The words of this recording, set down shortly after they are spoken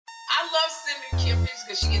love sending Kim pictures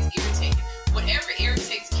because she gets irritated. Whatever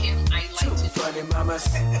irritates Kim, I like to do. Funny mamas.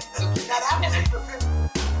 So,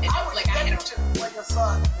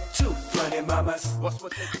 Two funny mamas.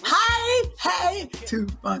 Hey, two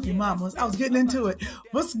funny mamas. I was getting into it.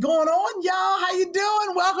 What's going on, y'all? How you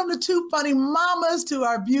doing? Welcome to Two Funny Mamas, to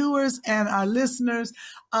our viewers and our listeners.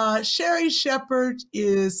 Sherri Shepherd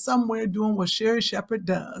is somewhere doing what Sherri Shepherd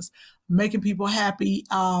does, making people happy.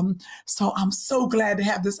 So I'm so glad to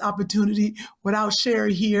have this opportunity without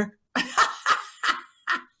Sherri here.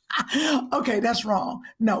 Okay, that's wrong.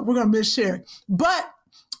 No, we're going to miss Sherri. But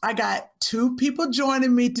I got two people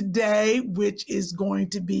joining me today, which is going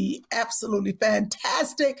to be absolutely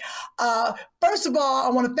fantastic. First of all, I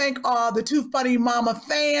want to thank all the Two Funny Mama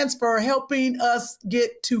fans for helping us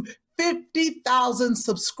get to 50,000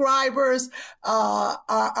 subscribers.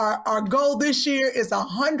 Our goal this year is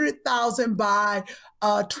 100,000 by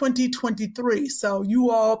 2023. So you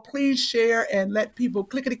all please share and let people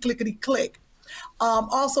clickety-clickety-click.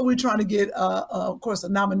 Also, we're trying to get, of course, a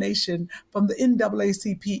nomination from the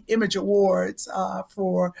NAACP Image Awards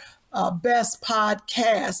for Best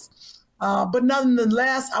Podcast. But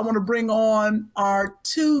nonetheless, I want to bring on our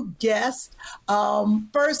two guests.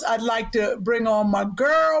 First, I'd like to bring on my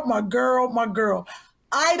girl,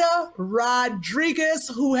 Ida Rodriguez,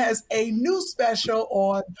 who has a new special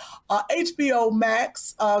on HBO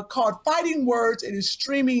Max called Fighting Words. It is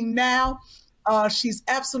streaming now. She's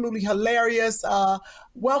absolutely hilarious.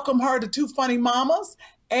 Welcome her to Two Funny Mamas.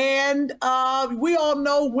 And we all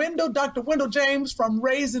know Dr. Wendell James from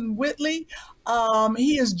Raising Whitley.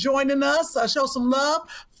 He is joining us. Show some love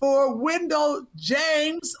for Wendell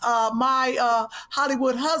James, my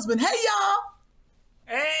Hollywood husband. Hey, y'all.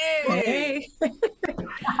 Hey.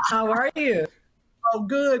 How are you? Oh,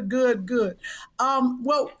 good.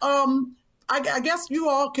 I guess you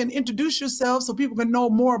all can introduce yourselves so people can know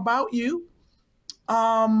more about you.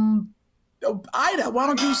 Ida, why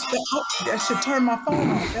don't you I should turn my phone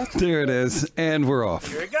off. There it is. And we're off.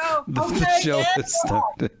 Here we go. The show has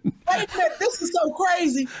started. Wait a minute, this is so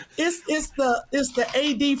crazy. It's the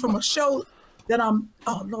AD from a show that oh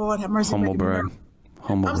Lord have mercy. Humble brag.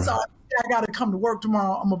 I'm sorry. I got to come to work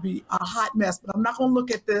tomorrow. I'm going to be a hot mess, but I'm not going to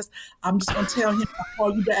look at this. I'm just going to tell him I'll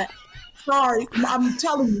call you back. Sorry. I'm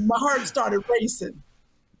telling you, my heart started racing.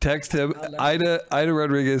 Text him. Ida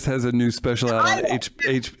Rodriguez has a new special out on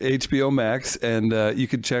HBO Max, and you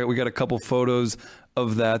can check it. We got a couple photos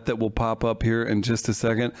of that will pop up here in just a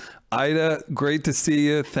second. Ida, great to see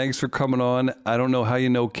you. Thanks for coming on. I don't know how you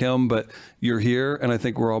know Kim, but you're here, and I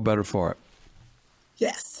think we're all better for it.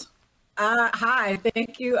 Yes. Hi.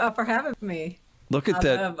 Thank you for having me. Look at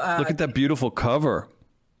that. Look at that beautiful cover.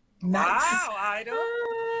 Nice. Wow, Ida.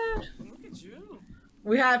 Look at you.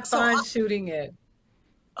 We had fun shooting it.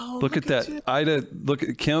 Oh, look at that. You. Ida, look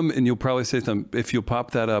at Kim, and you'll probably say something. If you'll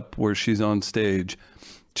pop that up where she's on stage,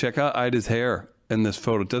 check out Ida's hair in this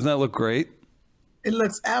photo. Doesn't that look great? It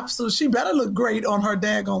looks absolutely. She better look great on her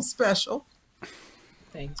daggone special.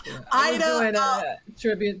 Thank you. Ida, I was doing a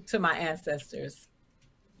tribute to my ancestors.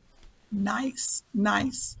 Nice.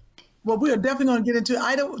 Well, we are definitely going to get into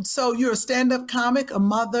Ida. So you're a stand-up comic, a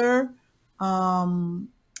mother, all the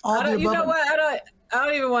above. You know what? I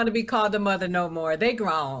don't even want to be called a mother no more. They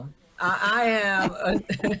grown. I am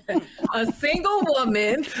a single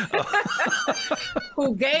woman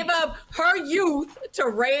who gave up her youth to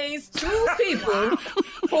raise two people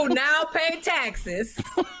who now pay taxes.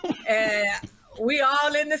 And we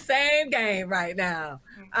all in the same game right now.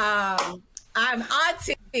 I'm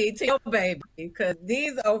auntie to your baby because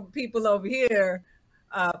these people over here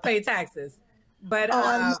pay taxes. But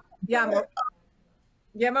I'm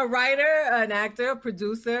a writer, an actor, a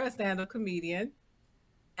producer, a stand-up comedian.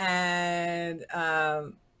 And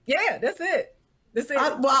that's it.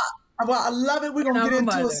 I love it. We're going to get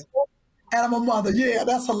into it. And I'm a mother. Yeah,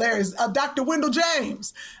 that's hilarious. Dr. Wendell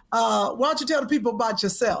James, why don't you tell the people about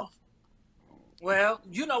yourself? Well,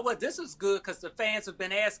 you know what? This is good because the fans have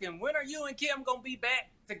been asking, when are you and Kim going to be back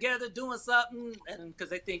together doing something? And because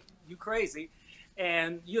they think you crazy.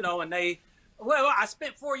 And, I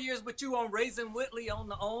spent 4 years with you on Raising Whitley on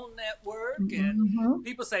the OWN Network. And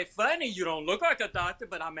people say, funny, you don't look like a doctor,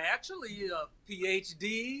 but I'm actually a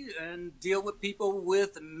PhD and deal with people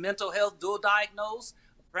with mental health, dual diagnosed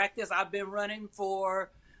practice I've been running for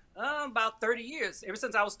about 30 years, ever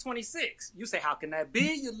since I was 26. You say, how can that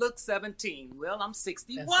be? You look 17. Well, I'm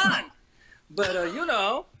 61. But,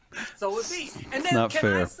 so it be. And then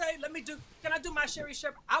can I do my Sherri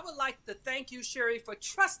Shepherd? I would like to thank you, Sherri, for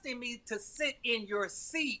trusting me to sit in your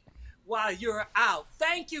seat while you're out.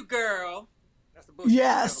 Thank you, girl. That's the bullshit.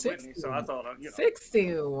 Yes. So I thought,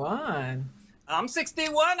 61. I'm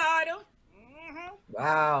 61, Ida.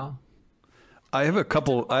 Wow. I have a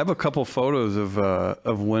couple photos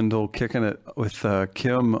of Wendell kicking it with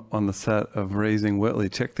Kim on the set of Raising Whitley.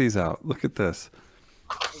 Check these out. Look at this.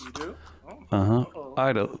 Oh, you do?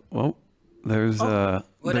 Ida. Well, there's a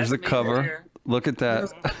cover. Here. Look at that.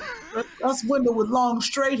 That's Wendell with long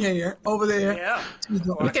straight hair over there. Yeah.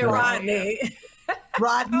 Look at Rodney.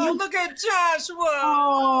 Rodney. Oh, look at Joshua.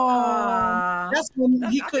 Oh, that's when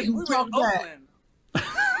he couldn't talk back.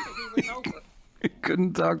 He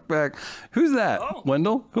couldn't talk back. Who's that? Oh.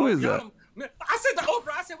 Wendell? Who is that? I said to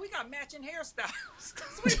Oprah, I said, we got matching hairstyles.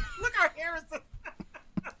 Look, our hair is...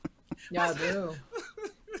 Y'all do.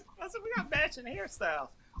 I said, we got matching hairstyles.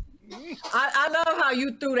 I love how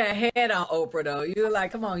you threw that head on Oprah, though. You were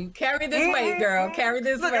like, come on, you carry this weight, girl. Carry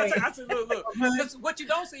this weight. I said, look. Because what you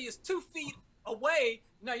don't see is 2 feet away.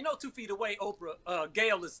 Now, 2 feet away, Oprah,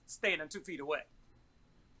 Gail is standing 2 feet away.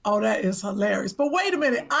 Oh, that is hilarious. But wait a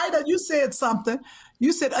minute, Ida, you said something.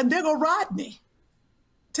 You said, and there go Rodney.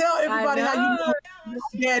 Tell everybody how you know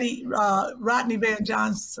Daddy Rodney Van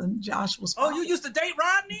Johnson, Joshua's father. Oh, you used to date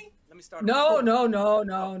Rodney? Let me start. No.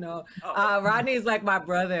 Oh. Rodney is like my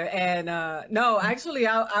brother. And no, actually,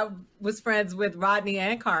 I was friends with Rodney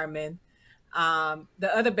and Carmen, the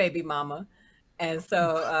other baby mama. And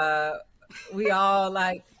so we all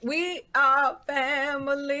we are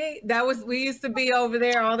family. We used to be over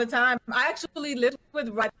there all the time. I actually lived with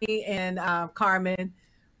Rodney and Carmen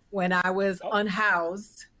when I was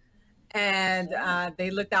unhoused, and they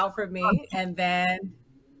looked out for me. And then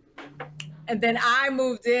I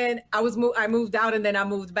moved in. I moved out, and then I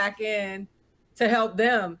moved back in to help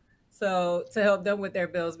them. So to help them with their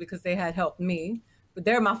bills because they had helped me. But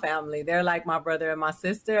they're my family. They're like my brother and my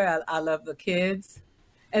sister. I love the kids.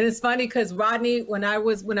 And it's funny because Rodney, when I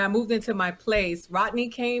moved into my place, Rodney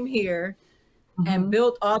came here and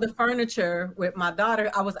built all the furniture with my daughter.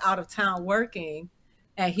 I was out of town working,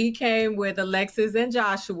 and he came with Alexis and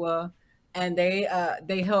Joshua, and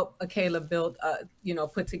they helped Akela build,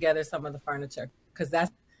 put together some of the furniture because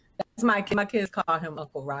that's my kids call him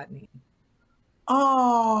Uncle Rodney.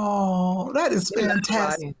 Oh, that is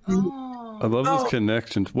fantastic. I love those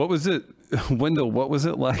connections. What was it, Wendell? What was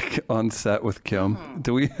it like on set with Kim?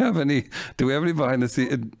 Do we have any behind the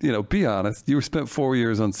scenes? Be honest. You spent 4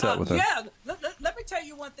 years on set with her. Yeah. Let me tell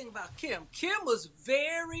you one thing about Kim. Kim was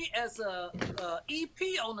as a EP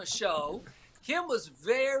on the show. Kim was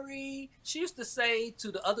she used to say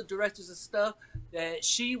to the other directors and stuff that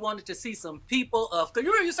she wanted to see some people because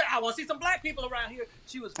you say, I want to see some black people around here.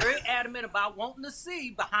 She was very adamant about wanting to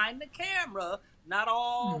see behind the camera, not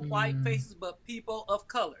all white faces, but people of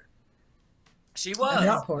color. She was.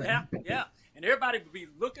 Yeah. And everybody would be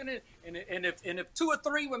looking at, and if 2 or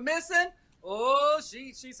 3 were missing,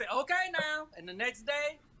 she said, okay now. And the next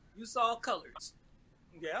day, you saw colors.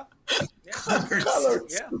 Yeah. Colors.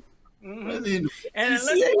 Yeah. Mm-hmm. And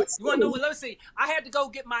let's see. I had to go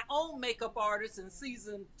get my own makeup artist in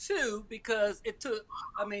season 2 because it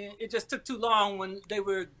just took too long when they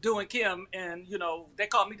were doing Kim, and they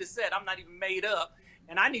called me to set. I'm not even made up,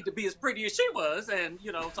 and I need to be as pretty as she was, and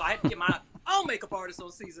so I had to get my own makeup artist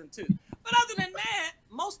on season 2. But other than that,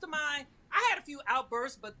 I had a few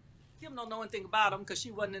outbursts, but Kim don't know anything about them because she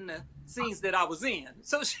wasn't in the scenes that I was in,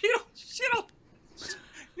 so she don't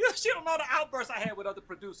know the outbursts I had with other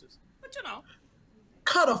producers. But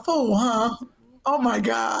Cut a fool, huh? Oh my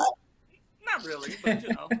God. Not really, but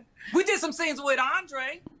we did some scenes with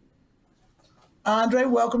Andre. Andre,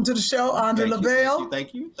 welcome to the show. Andre Lavelle.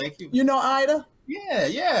 Thank you. You know Ida?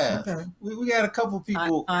 Yeah. Okay. We got a couple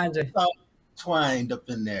people twined up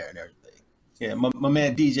in there and everything. Yeah, my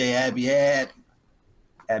man DJ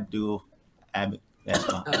Abdul Abbott.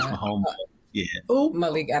 That's my homeboy. Yeah.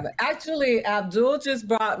 Malik Abbott. Actually, Abdul just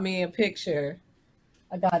brought me a picture.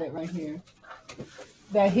 I got it right here.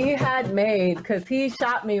 That he had made because he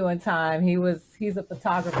shot me one time. He's a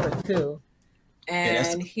photographer too,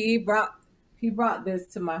 and he brought this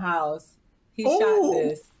to my house. He shot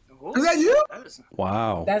this. Is that you?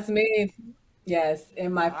 Wow. That's me. Yes,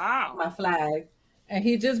 in my flag, and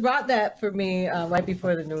he just brought that for me right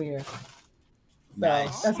before the New Year. So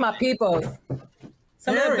that's my people's.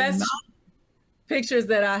 Some of the best pictures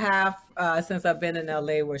that I have since I've been in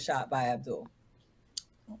LA were shot by Abdul.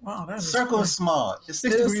 Wow, that is circle is small. It's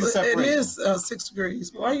 6 degrees separation. It is 6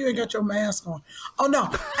 degrees. Why you ain't got your mask on? Oh no,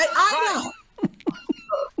 I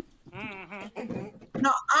know.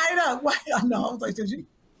 No, I know. Why? I know. I was like, did you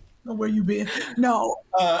know where you been? No,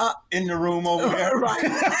 in the room over there. Right.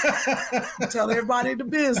 Tell everybody the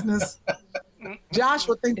business.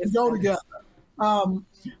 Joshua thinks we go together. But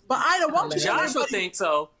Ida, why don't you? Joshua thinks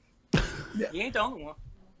so. He ain't the only one.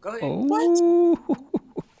 Go ahead. Oh. What?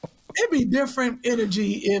 It'd be different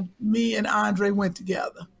energy if me and Andre went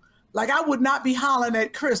together. Like, I would not be hollering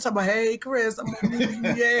at Chris. I'm like, hey, Chris. I'm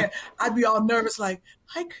like, yeah. I'd be all nervous, like,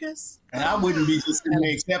 hi, Chris. And I wouldn't be just sitting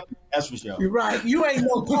there accepting. That's for sure. You're right. You ain't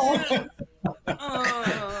no Paul.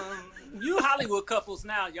 You Hollywood couples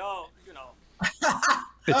now, y'all, you know.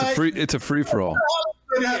 It's a free for all.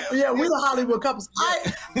 Yeah, we're the Hollywood couples.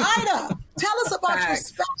 Ida, tell us about your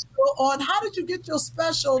special. How did you get your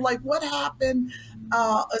special? Like, what happened?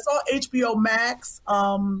 It's on HBO Max.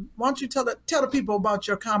 Why don't you tell the people about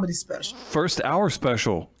your comedy special? First hour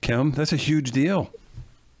special, Kim. That's a huge deal.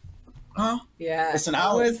 Huh? Yeah, it's an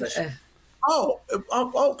hour. Oh,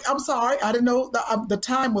 I'm sorry. I didn't know the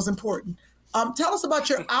time was important. Tell us about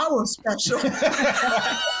your hour special.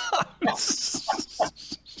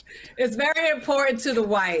 It's very important to the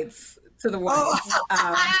whites.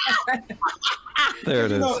 There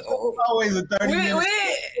it is. Always a 30 minutes.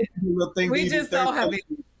 We just don't have it.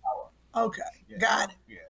 Okay, got it.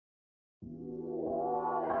 Yeah.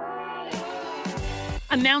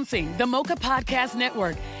 Announcing the Mocha Podcast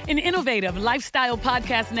Network, an innovative lifestyle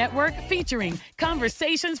podcast network featuring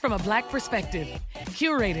conversations from a Black perspective.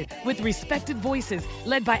 Curated with respected voices,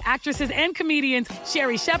 led by actresses and comedians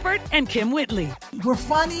Sherry Shepherd and Kim Whitley. We're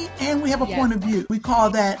funny and we have a point of view. We call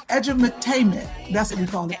that edutainment. That's what we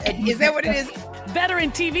call it. Is that what it is?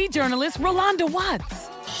 Veteran TV journalist Rolanda Watts.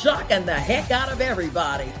 Shocking the heck out of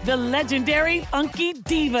everybody. The legendary Funky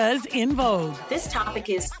Divas in Vogue. This topic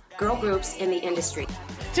is girl groups in the industry.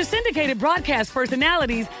 To syndicated broadcast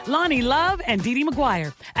personalities Lonnie Love and Dee Dee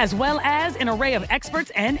McGuire, as well as an array of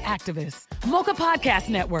experts and activists. Mocha Podcast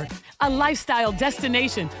Network, a lifestyle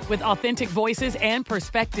destination with authentic voices and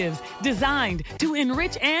perspectives designed to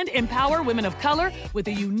enrich and empower women of color with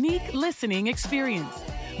a unique listening experience.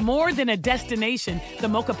 More than a destination, the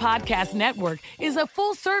Mocha Podcast Network is a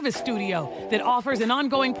full-service studio that offers an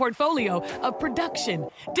ongoing portfolio of production,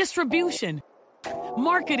 distribution,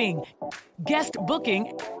 marketing, guest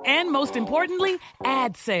booking, and most importantly,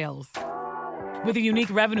 ad sales. With a unique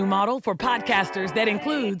revenue model for podcasters that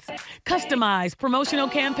includes customized promotional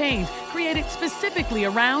campaigns created specifically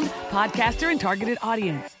around podcaster and targeted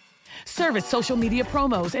audience, service social media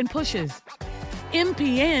promos and pushes,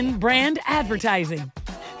 MPN brand advertising,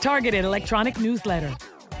 targeted electronic newsletter,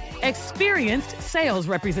 experienced sales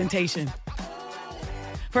representation.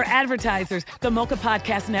 For advertisers, the Mocha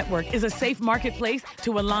Podcast Network is a safe marketplace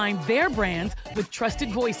to align their brands with trusted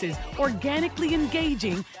voices, organically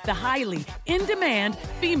engaging the highly in-demand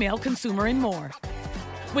female consumer and more.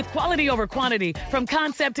 With quality over quantity, from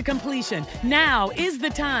concept to completion, now is the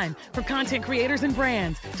time for content creators and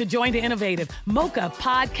brands to join the innovative Mocha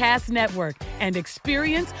Podcast Network and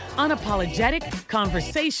experience unapologetic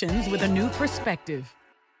conversations with a new perspective.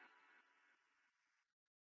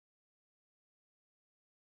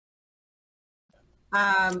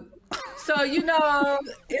 So,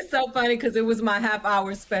 it's so funny because it was my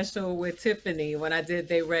half-hour special with Tiffany when I did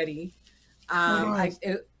They Ready.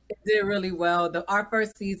 It did really well. Our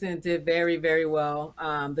first season did very, very well.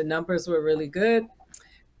 The numbers were really good.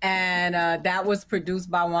 And that was produced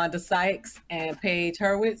by Wanda Sykes and Paige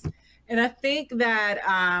Hurwitz. And I think that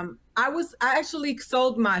I actually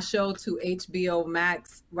sold my show to HBO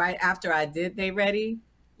Max right after I did They Ready.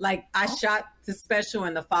 Like, I shot the special,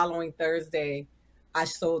 and the following Thursday, I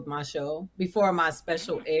sold my show before my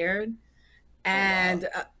special aired. And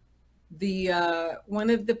one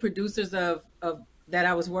of the producers of that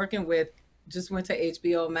I was working with just went to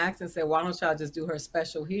HBO Max and said, why don't y'all just do her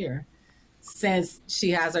special here? Since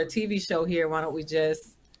she has her TV show here, why don't we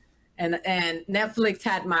just, and Netflix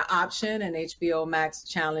had my option and HBO Max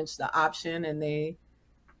challenged the option and they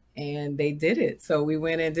did it. So we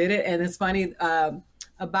went and did it. And it's funny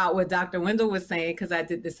about what Dr. Wendell was saying, because I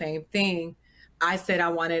did the same thing. I said I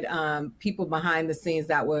wanted people behind the scenes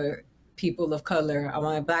that were people of color. I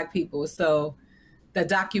wanted Black people. So the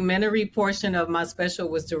documentary portion of my special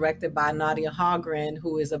was directed by Nadia Hallgren,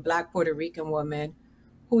 who is a Black Puerto Rican woman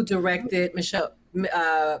who directed Mrs.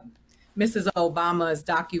 Obama's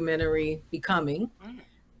documentary, Becoming.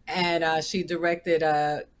 And she directed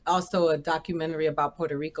also a documentary about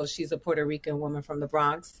Puerto Rico. She's a Puerto Rican woman from the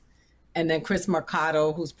Bronx. And then Chris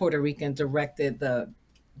Mercado, who's Puerto Rican, directed the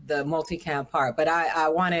multicam part. But I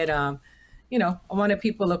wanted, I wanted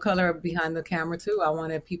people of color behind the camera too. I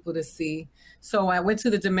wanted people to see. So I went to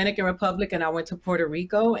the Dominican Republic and I went to Puerto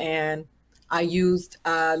Rico, and I used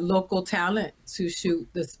local talent to shoot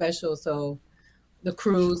the special. So the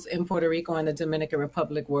crews in Puerto Rico and the Dominican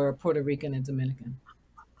Republic were Puerto Rican and Dominican.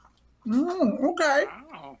 Okay.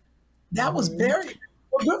 That was very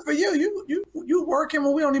well, good for you. You working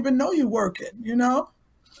when we don't even know you working,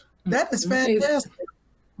 That is fantastic.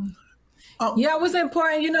 Yeah, it was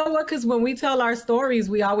important. You know what? Because when we tell our stories,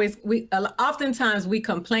 oftentimes we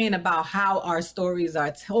complain about how our stories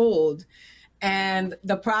are told. And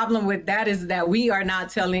the problem with that is that we are not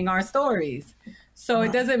telling our stories. So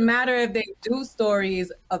it doesn't matter if they do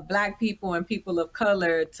stories of Black people and people of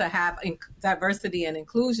color to have diversity and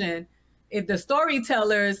inclusion. If the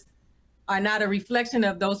storytellers are not a reflection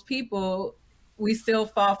of those people, we still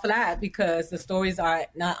fall flat because the stories are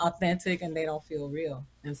not authentic and they don't feel real.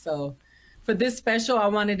 And so for this special, I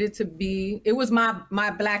wanted it was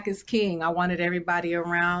my Black is King. I wanted everybody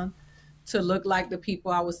around to look like the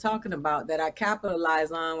people I was talking about that I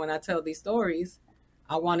capitalize on when I tell these stories.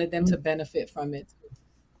 I wanted them to benefit from it.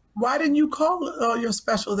 Why didn't you call your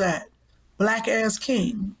special that? Black Ass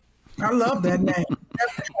King. I love that name.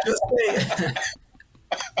 Just say it.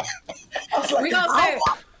 I was like, we're going to say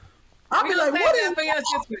I'll be like, what is for your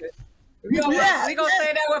special? We're going to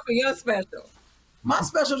say that one for your special. My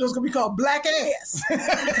special is going to be called Black Ass.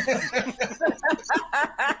 Everybody's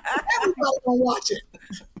going to watch it.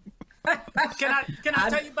 Can I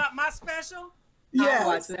tell you about my special? Yeah, I'll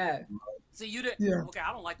watch that. See, you didn't. Yeah. Okay,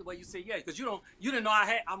 I don't like the way you say yeah because you didn't know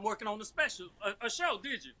I'm working on a special a show,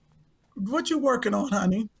 did you? What you working on,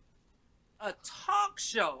 honey? A talk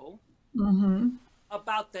show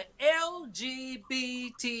about the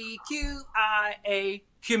LGBTQIA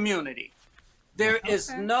community. There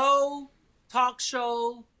is no talk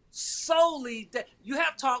show solely that you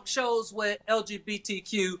have talk shows with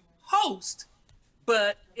LGBTQ host,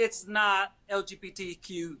 but it's not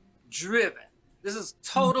LGBTQ driven. This is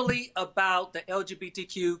totally about the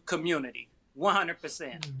LGBTQ community,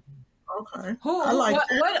 100%. Okay. I like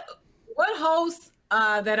that. What hosts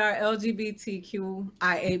that are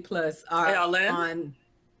LGBTQIA plus are Ellen.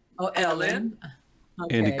 Ellen.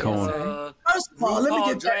 Okay, Andy Cohen. First of all, let me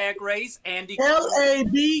get Drag Race, Andy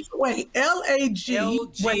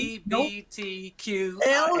LGBTQ.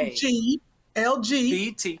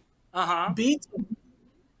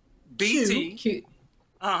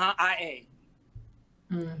 IA.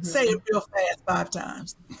 Say it real fast 5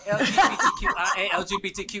 times.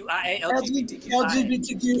 LGBTQIA. Now,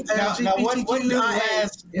 what do the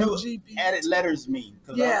last added letters mean?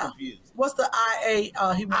 Because I'm confused. What's the IA?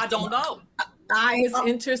 I don't know. I is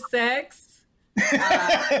intersex.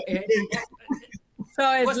 So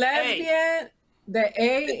it's lesbian. The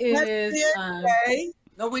A is.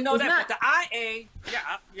 No, we know that, but the IA,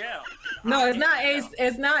 yeah. No, it's not.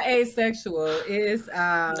 It's not asexual. It's. No.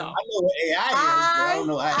 I know what AI is, but I don't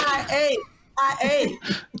know IA.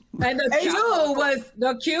 And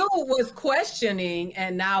the Q was questioning,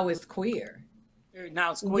 and now it's queer.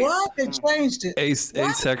 Now it's queer. What? They changed it.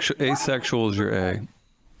 Asexual is your A.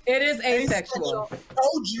 It is asexual.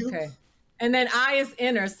 Told you. Okay. And then I is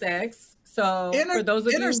intersex. So for those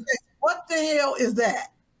of you, what the hell is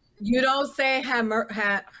that? You don't say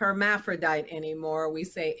hermaphrodite anymore. We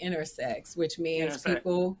say intersex, which means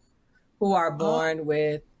people who are born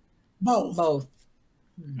with both.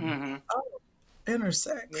 Mm-hmm. Oh,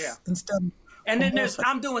 intersex. Yeah. Instead of and then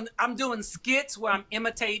I'm doing skits where I'm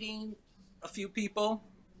imitating a few people.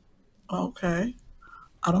 Okay.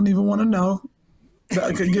 I don't even want to know.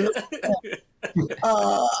 I could get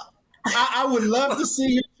I would love to see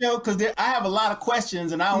your show because I have a lot of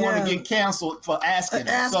questions and I don't want to get canceled for asking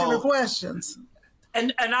the questions.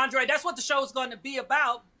 And Andre, that's what the show is going to be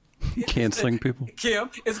about. Canceling people. Kim,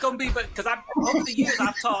 it's going to be because over the years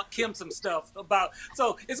I've taught Kim some stuff about.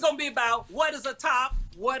 So it's going to be about what is a top,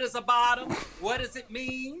 what is a bottom, what does it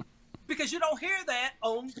mean? Because you don't hear that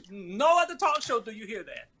on no other talk show. Do you hear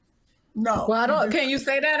that? No. Well, I don't. Can you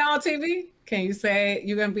say that on TV? Can you say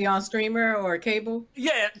you're gonna be on streamer or cable?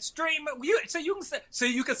 Yeah, streamer. So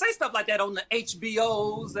you can say stuff like that on the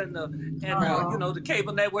HBOs and the the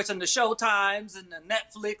cable networks and the Showtimes and the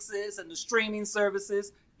Netflixes and the streaming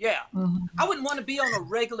services. Yeah, I wouldn't want to be on a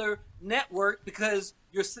regular network because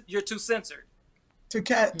you're too censored.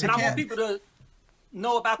 I want people to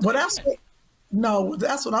know about.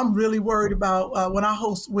 That's what I'm really worried about when I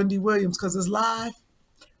host Wendy Williams because it's live.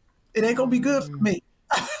 It ain't gonna be good for me.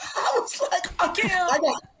 I was like,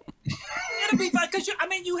 it'll be fine because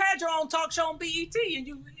you had your own talk show on BET and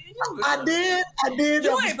you I did.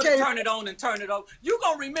 You ain't able to turn it on and turn it off. You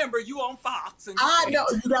gonna remember you on Fox. And I know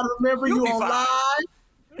you gotta remember you on live.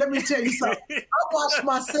 Let me tell you something. I watched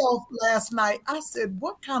myself last night. I said,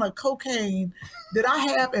 what kind of cocaine did I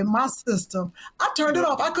have in my system? I turned it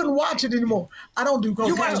off. I couldn't watch it anymore. I don't do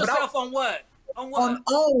cocaine. You watch yourself on what? On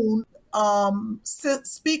OWN,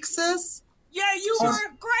 Speak Sis. Yeah, you were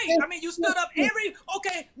great. I mean, you stood up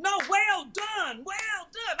well done.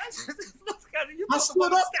 I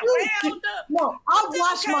stood up too. No, I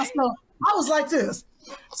watched myself. I was like this.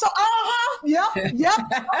 So, yep. And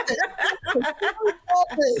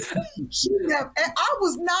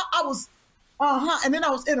then I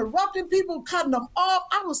was interrupting people, cutting them off.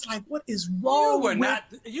 I was like, what is wrong?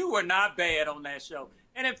 You were not bad on that show.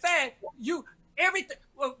 And in fact, everything.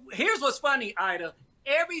 Well, here's what's funny, Ida.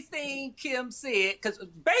 Everything Kim said, because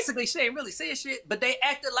basically she ain't really said shit, but they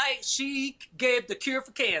acted like she gave the cure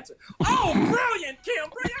for cancer. Oh, brilliant, Kim!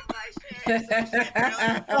 Brilliant,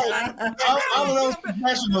 all of those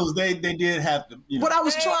professionals, they did have to. But I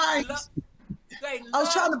was trying. I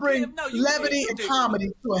was trying to bring levity and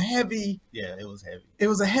comedy to a heavy. Yeah, it was heavy. It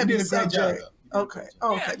was a heavy subject. Okay.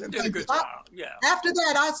 Yeah, you did a good job. Yeah. After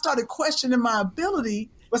that, I started questioning my ability.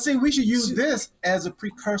 But see, we should use this as a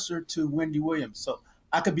precursor to Wendy Williams. So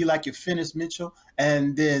I could be like your Finnis Mitchell,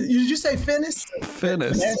 and then did you say Finnis?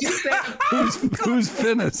 Finnis. Who's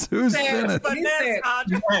Finnis? Who's Finnis? Wait a minute! I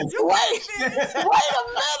was like,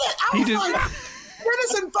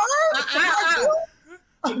 Finnis and Ferb.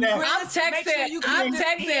 I'm texting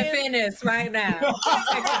Finnis right now. I'm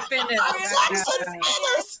texting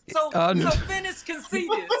Finnis. So Finnis can see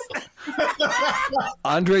this.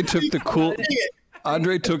 Andre took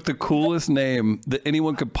the coolest name that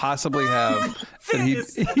anyone could possibly have, and he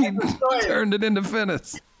turned it into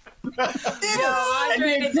Finnis.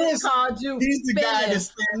 Andre just called you. He's the guy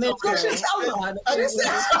that's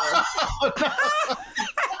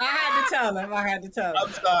I had to tell him.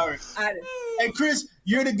 I'm sorry. Hey, Chris,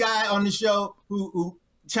 you're the guy on the show who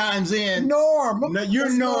chimes in. Norm. No,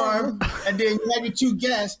 you're Norm. And then you have your two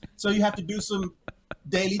guests, so you have to do some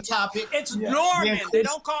daily topic. It's Norman. They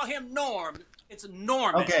don't call him Norm. It's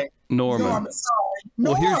Norman. Okay. Norman. Sorry.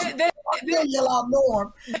 Norm. They'll yell out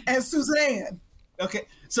Norm and Suzanne. Okay.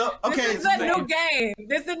 So, This is a new game.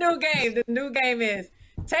 The new game is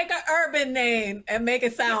take an urban name and make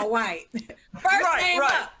it sound white. First name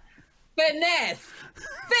up. Finesse.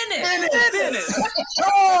 Finish.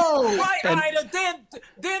 Oh. Right, Ida. Then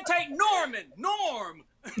take Norman. Norm.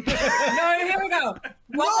 No, here we go.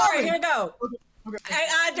 One more. Here we go. Okay. Hey,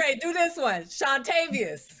 Andre, do this one.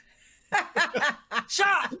 Shantavius.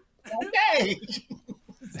 Shot. Okay.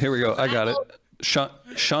 Here we go. I got it.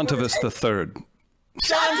 Shantavis the third.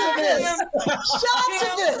 Shantavis.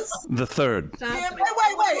 The third. Wait.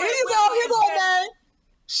 Here you go, man.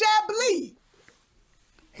 Chablis.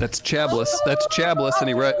 That's Chablis, and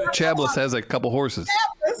Chablis has a couple horses.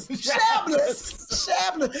 Chablis.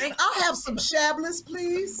 I'll have some Chablis,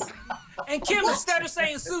 please. And Kim, instead of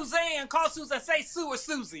saying Suzanne, call Susan, say Sue or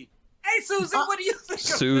Susie. Hey, Susie, what do you think?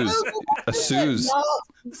 Suze. A Suze.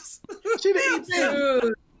 She didn't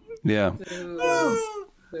eat. Yeah.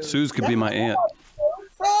 Suze could be my aunt.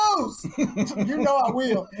 Suze. You know I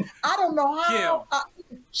will. I don't know how.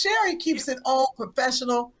 Sherry keeps it all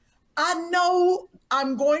professional. I know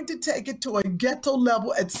I'm going to take it to a ghetto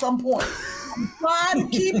level at some point. I'm trying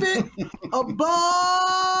to keep it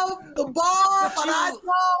above the bar, but I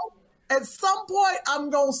know at some point I'm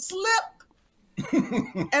going to slip.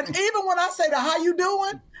 And even when I say how you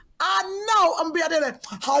doing, I know I'm going to be out there like,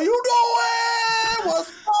 how you doing? What's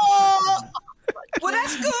up? Well,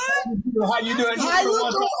 that's good. How you doing? How you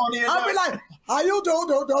doing? I'll be like, how you doing?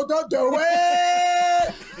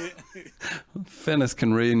 Finnis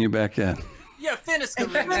can rein you back in. Yeah, Finnis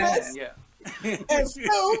can rein you in. Yeah. And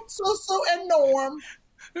Sue and Norm.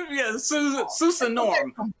 Yeah, Susan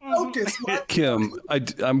Norm. Kim,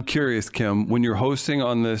 I'm curious, Kim, when you're hosting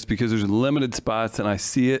on this, because there's limited spots and I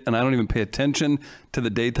see it and I don't even pay attention to the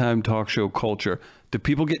daytime talk show culture. Do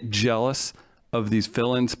people get jealous of these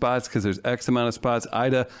fill-in spots because there's X amount of spots?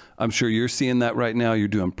 Ida, I'm sure you're seeing that right now. You're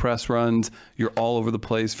doing press runs. You're all over the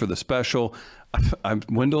place for the special.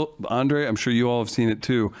 Wendell, Andre, I'm sure you all have seen it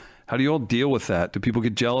too. How do you all deal with that? Do people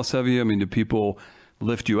get jealous of you? I mean, do people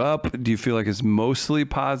lift you up? Do you feel like it's mostly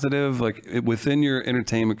positive? Like within your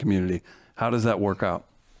entertainment community, how does that work out?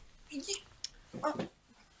 You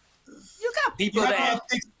got people that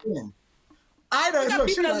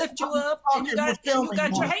lift you up, and you got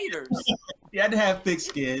your haters. You had to have thick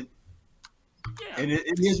skin. Yeah. And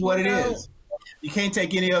it is what it is. You can't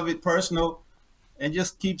take any of it personal, and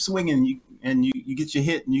just keep swinging. You get your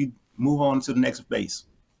hit, and you move on to the next base.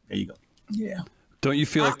 There you go. Yeah. Don't you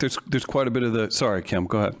feel like there's quite a bit of the? Sorry, Kim,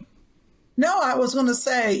 go ahead. No, I was going to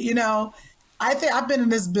say, I think I've been in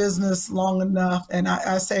this business long enough, and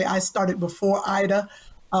I say I started before Ida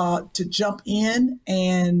to jump in,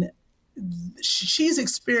 and she's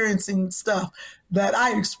experiencing stuff that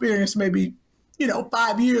I experienced maybe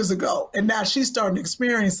 5 years ago, and now she's starting to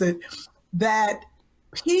experience it. that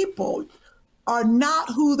people are not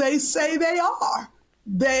who they say they are.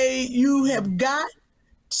 You have got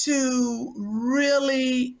to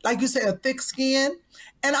really, like you say, a thick skin.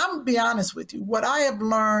 And I'm gonna be honest with you, what I have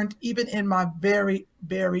learned, even in my very,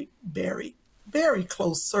 very, very, very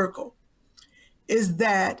close circle, is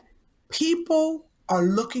that people are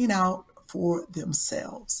looking out for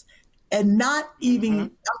themselves and not even,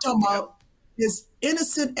 I'm talking about as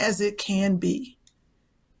innocent as it can be.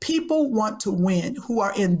 People want to win who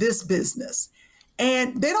are in this business.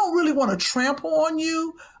 And they don't really want to trample on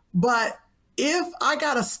you, but if I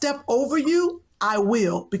got to step over you, I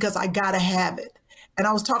will, because I got to have it. And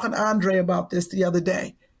I was talking to Andre about this the other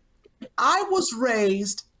day. I was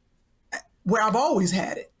raised where I've always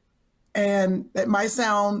had it. And it might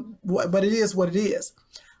sound, but it is what it is.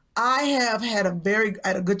 I have had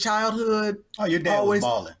a good childhood. Oh, your dad was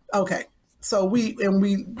balling. Okay. So we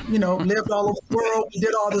lived all over the world. We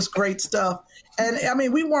did all this great stuff. And I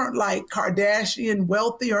mean, we weren't like Kardashian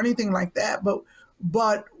wealthy or anything like that,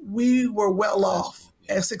 but we were well off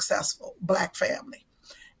and successful Black family.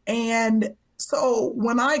 And so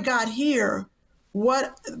when I got here,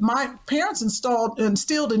 what my parents instilled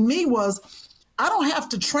in me was, I don't have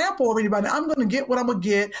to trample over anybody. I'm going to get what I'm going to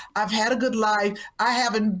get. I've had a good life. I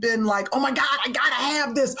haven't been like, oh my God, I got to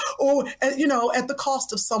have this, or, at the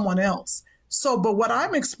cost of someone else. So, but what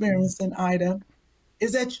I'm experiencing, Ida,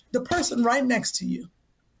 is that the person right next to you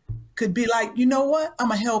could be like, you know what? I'm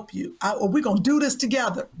going to help you. Or we're going to do this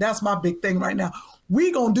together. That's my big thing right now.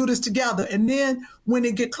 We're going to do this together. And then when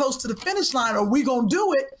it get close to the finish line, or we going to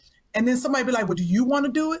do it, and then somebody be like, well, do you want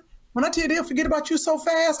to do it? When I tell you they'll forget about you so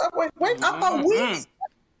fast, I'm like, wait, I thought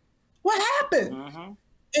what happened?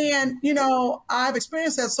 And, I've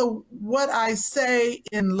experienced that. So what I say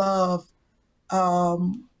in love,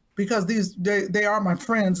 because they are my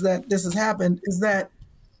friends that this has happened, is that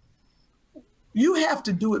you have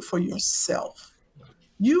to do it for yourself.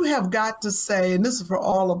 You have got to say, and this is for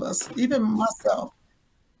all of us, even myself,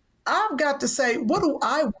 I've got to say, what do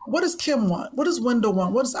I want? What does Kim want? What does Wendell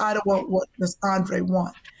want? What does Ida want? What does Andre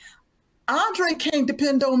want? Andre can't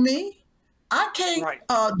depend on me. I can't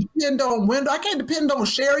depend on Wendell. I can't depend on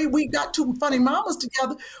Sherry. We got two funny mamas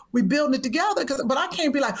together. We building it together. But I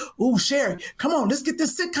can't be like, oh, Sherry, come on, let's get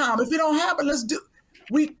this sitcom. If it don't happen, let's do.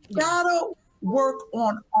 We gotta work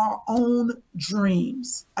on our own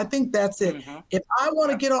dreams. I think that's it. If I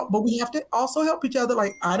want to get up, but we have to also help each other.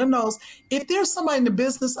 Like Ida knows, if there's somebody in the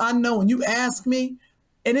business I know and you ask me,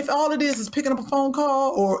 and if all it is picking up a phone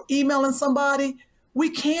call or emailing somebody, we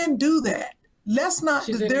can do that. Let's not.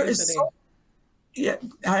 There is so. Yeah,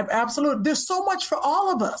 absolutely. There's so much for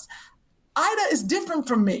all of us. Ida is different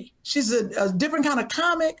from me. She's a different kind of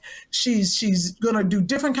comic. She's going to do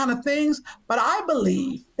different kind of things. But I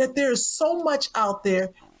believe that there is so much out there.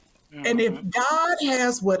 And if God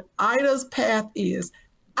has what Ida's path is,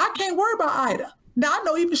 I can't worry about Ida. Now, I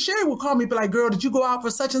know even Sherry will call me, be like, girl, did you go out for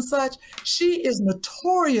such and such? She is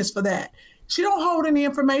notorious for that. She don't hold any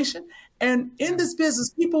information. And in this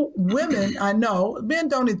business, women, I know, men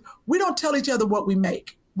we don't tell each other what we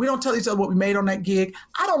make. We don't tell each other what we made on that gig.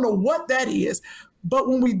 I don't know what that is. But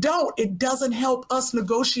when we don't, it doesn't help us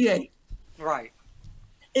negotiate. Right.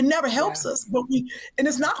 It never helps us. And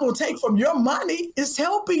it's not going to take from your money. It's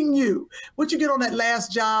helping you. What you get on that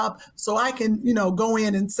last job, so I can, go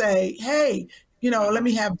in and say, hey, let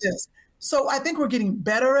me have this. So I think we're getting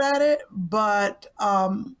better at it. But,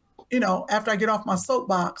 after I get off my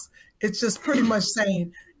soapbox, it's just pretty much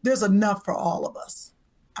saying there's enough for all of us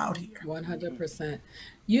out here. 100%.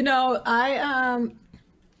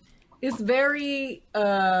 It's very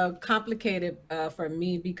complicated for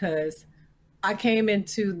me because I came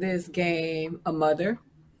into this game a mother,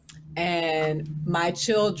 and my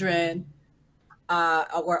children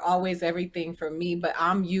were always everything for me, but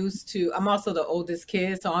I'm also the oldest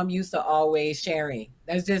kid, so I'm used to always sharing.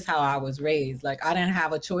 That's just how I was raised. Like, I didn't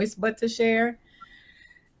have a choice but to share.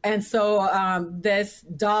 And so this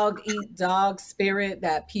dog eat dog spirit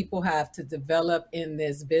that people have to develop in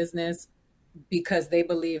this business, because they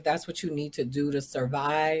believe that's what you need to do to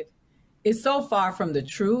survive, is so far from the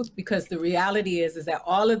truth, because the reality is that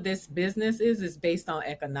all of this business is based on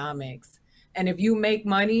economics. And if you make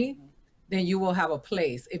money, then you will have a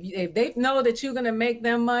place. If they know that you're going to make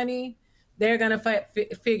them money, they're going to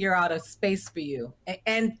figure out a space for you.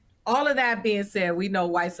 And all of that being said, we know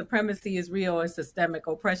white supremacy is real and systemic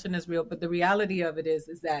oppression is real. But the reality of it is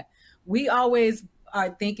that we always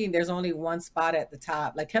are thinking there's only one spot at the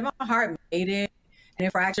top. Like Kevin Hart made it, and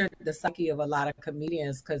it fractured the psyche of a lot of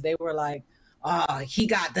comedians, because they were like, oh, he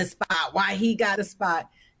got the spot. Why he got the spot?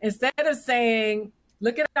 Instead of saying,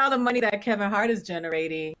 look at all the money that Kevin Hart is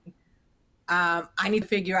generating. I need to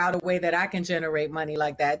figure out a way that I can generate money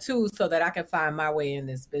like that too, so that I can find my way in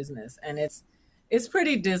this business. And it's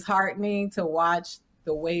pretty disheartening to watch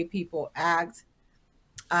the way people act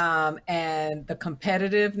and the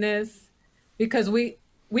competitiveness, because we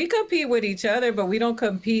compete with each other, but we don't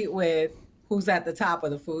compete with who's at the top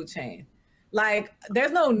of the food chain. Like,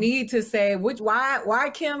 there's no need to say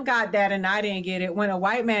why Kim got that and I didn't get it when a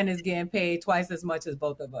white man is getting paid twice as much as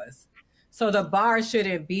both of us. So the bar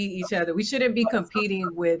shouldn't be each other. We shouldn't be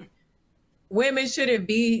competing with women. Shouldn't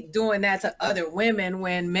be doing that to other women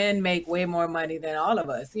when men make way more money than all of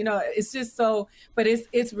us. You know, it's just so. But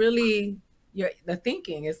it's really the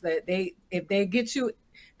thinking is that if they get you,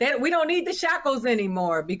 that we don't need the shackles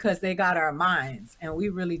anymore because they got our minds, and we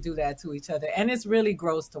really do that to each other, and it's really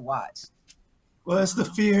gross to watch. Well, it's the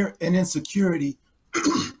fear and insecurity.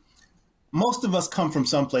 Most of us come from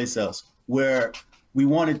someplace else where we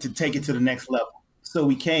wanted to take it to the next level. So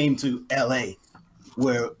we came to LA,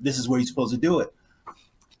 where this is where you're supposed to do it.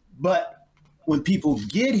 But when people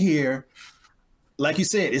get here, like you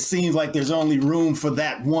said, it seems like there's only room for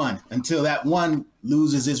that one until that one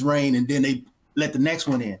loses its reign, and then they let the next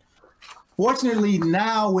one in. Fortunately,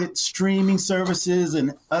 now with streaming services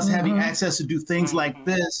and us having access to do things like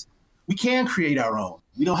this, we can create our own.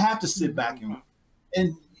 We don't have to sit back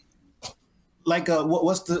and like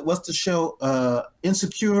what's the show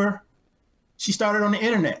Insecure? She started on the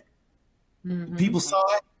internet. People saw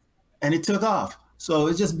it and it took off. So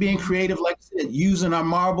it's just being creative, like I said, using our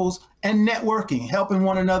marbles and networking, helping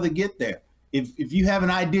one another get there. If you have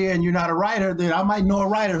an idea and you're not a writer, then I might know a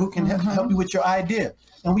writer who can help you with your idea,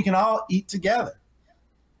 and we can all eat together.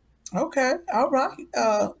 Okay, all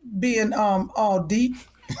right. Being all deep.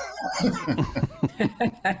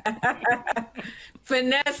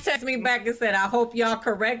 Finesse texted me back and said, I hope y'all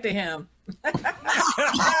corrected him.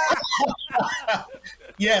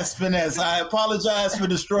 Yes, Finesse. I apologize for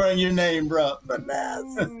destroying your name, bro.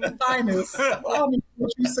 Finesse. Finesse. I don't know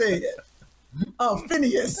what you said. Oh,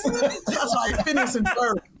 Phineas. That's right, Phineas and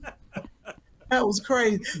Ferb. That was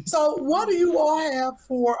crazy. So what do you all have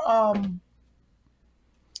for,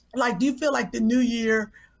 do you feel like the new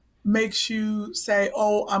year makes you say,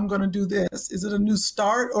 oh, I'm going to do this? Is it a new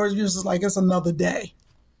start, or is it just like it's another day?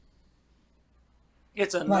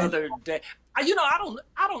 It's another day. I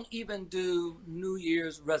don't even do New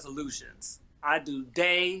Year's resolutions. I do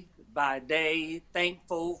day by day,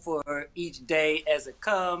 thankful for each day as it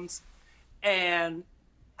comes. And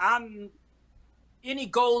any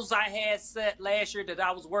goals I had set last year that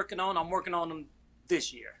I was working on, I'm working on them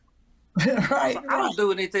this year. Right. So I don't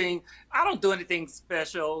do anything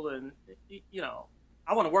special, and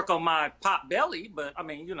I want to work on my pot belly, but I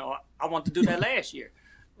want to do that last year.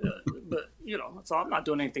 So I'm not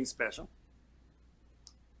doing anything special.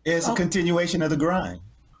 It's a continuation of the grind.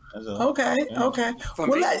 Okay.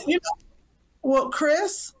 Well,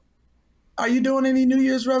 Chris, are you doing any New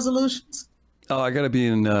Year's resolutions? Oh, I got to be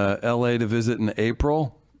in LA to visit in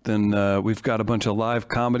April. Then we've got a bunch of live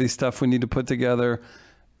comedy stuff we need to put together.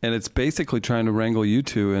 And it's basically trying to wrangle you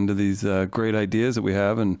two into these great ideas that we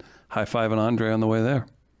have, and high-fiving Andre on the way there.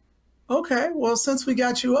 Okay. Well, since we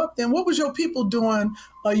got you up, then what was your people doing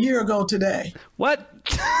a year ago today? What?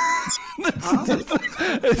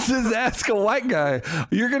 This is Ask a White Guy.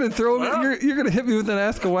 You're going to throw me, you're going to hit me with an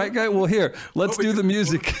Ask a White Guy? Well, here, let's do the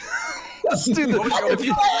music. Let's do the I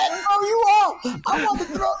want to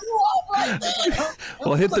throw you off right there.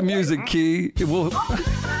 Well, hit the music, Key. All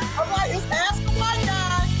right, it's Ask a White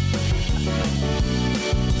Guy.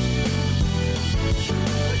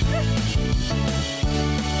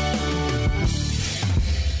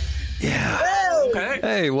 Yeah. Okay.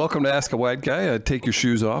 Hey, welcome to Ask a White Guy. Take your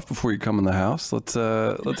shoes off before you come in the house. Let's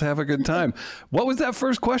have a good time. What was that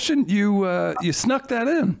first question? You snuck that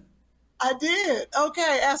in. I did.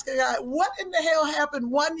 Okay, Ask a Guy. What in the hell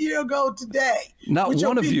happened 1 year ago today? Not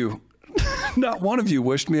one of you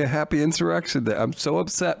wished me a happy insurrection day. I'm so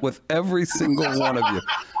upset with every single one of you.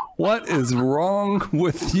 What is wrong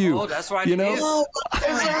with you? Oh, that's right. You know,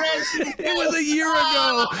 it was a year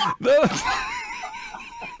ago.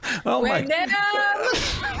 Oh my!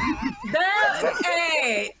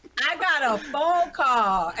 Hey, I got a phone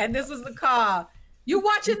call, and this was the call. You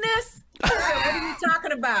watching this? I said, what are you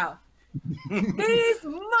talking about? These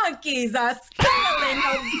monkeys are scaling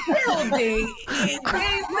a building in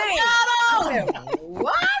DC.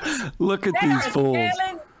 What? Look at these fools.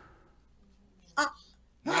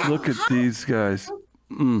 Look at these guys.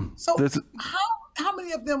 So how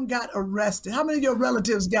many of them got arrested? How many of your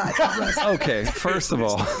relatives got arrested? Okay, first of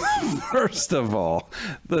all,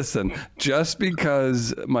 listen, just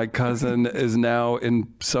because my cousin is now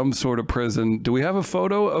in some sort of prison, do we have a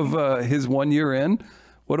photo of his 1 year in?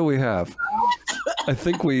 What do we have? I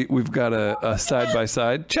think we've got a side by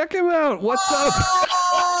side. Check him out. What's up?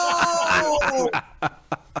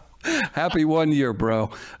 Happy 1 year,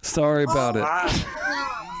 bro. Sorry about it.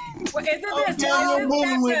 Well,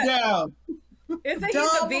 isn't he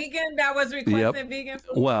the vegan that was requesting vegan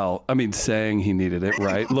food? Well, I mean, saying he needed it,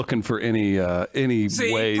 right? Looking for any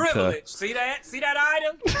way privilege. to see that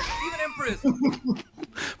item? Even in prison.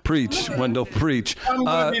 Preach, Wendell, preach. I'm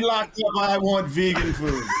gonna be locked up. I want vegan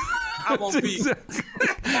food. I want vegan.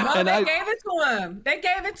 No, they gave it to him. They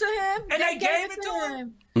gave it to him. And they gave it to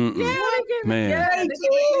him. Yeah, they gave Man.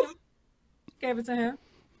 gave it to him.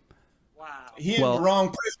 Wow. He in the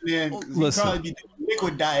wrong prison then. He'd probably be doing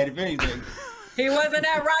liquid diet if anything. He wasn't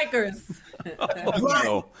at Rikers.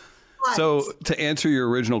 No. So to answer your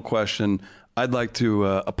original question, I'd like to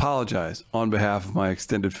apologize on behalf of my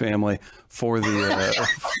extended family for the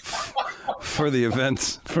for the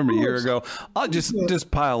events from a year ago. I'll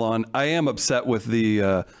just pile on. I am upset with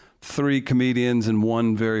the 3 comedians and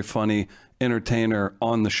 1 very funny entertainer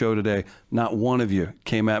on the show today. Not one of you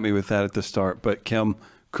came at me with that at the start, but Kim,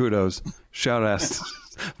 kudos. Shout out.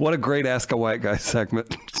 What a great Ask a White Guy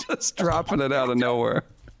segment. Just dropping it out of nowhere.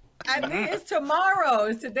 I think it's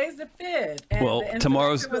tomorrow. Today's the 5th. And Well, the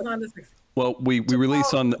tomorrow's was on the 6th. Well, we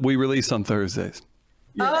release on Thursdays.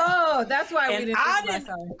 Yeah. Oh, that's why we didn't. I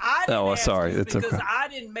didn't sorry. It's because okay. I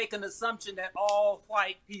didn't make an assumption that all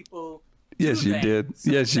white people. Yes, you did.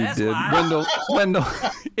 So yes, you did. Wendell,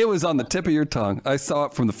 it was on the tip of your tongue. I saw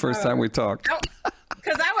it from the first time we talked.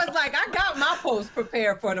 Because I was like, I got my post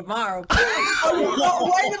prepared for tomorrow. Wait a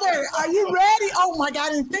minute. Are you ready? Oh my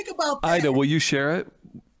God, I didn't think about that. Ida, will you share it?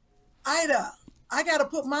 Ida, I got to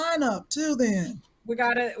put mine up too then. We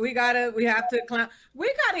have to clown.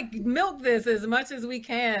 We gotta milk this as much as we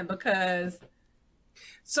can because.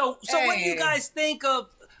 So what do you guys think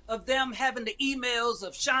of them having the emails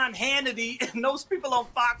of Sean Hannity and those people on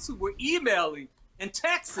Fox who were emailing and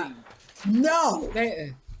texting? No.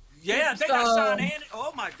 They got Sean Hannity.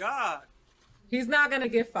 Oh my God. He's not gonna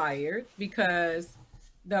get fired because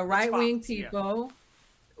the right wing people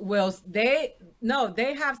they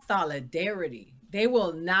have solidarity. They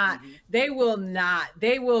will not. They will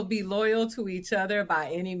be loyal to each other by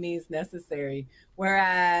any means necessary.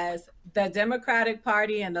 Whereas the Democratic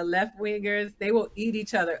Party and the left wingers, they will eat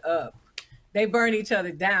each other up. They burn each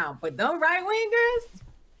other down. But them right wingers,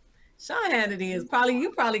 Sean Hannity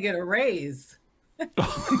you probably get a raise.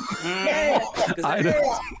 I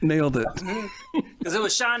nailed it. Because it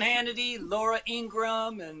was Sean Hannity, Laura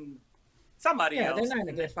Ingraham, and somebody else. Yeah, they're not going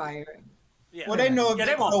to get fired. Yeah. Well, they know if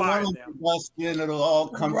they won't fire them. Then it'll all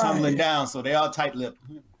come tumbling down, so they all tight-lipped.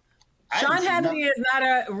 Sean Hannity is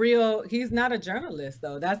he's not a journalist,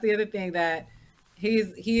 though. That's the other thing, that he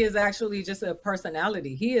is actually just a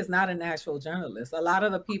personality. He is not an actual journalist. A lot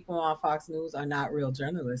of the people on Fox News are not real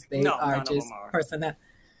journalists. They are just personal.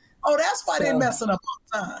 Oh, that's why they're messing up all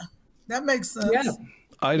the time. That makes sense. Yeah.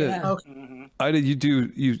 Ida, you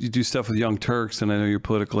do stuff with Young Turks, and I know you're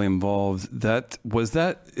politically involved. Is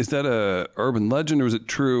that a urban legend, or is it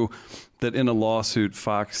true that in a lawsuit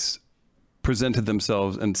Fox presented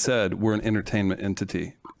themselves and said we're an entertainment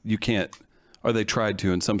entity? You can't. Are they tried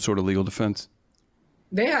to in some sort of legal defense?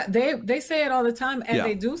 They say it all the time, and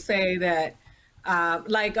they do say that.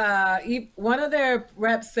 One of their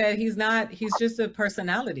reps said he's just a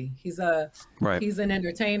personality. He's an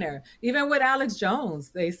entertainer. Even with Alex Jones,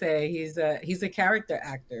 they say he's a character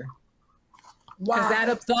actor. Wow. Because that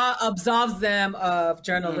absolves them of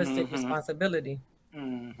journalistic responsibility.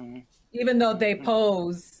 Mm-hmm. Even though they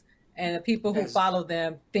pose and the people who follow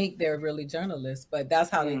them think they're really journalists, but that's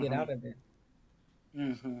how they get out of it.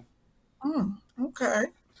 Mm-hmm. Okay.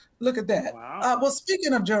 Look at that. Wow. Well,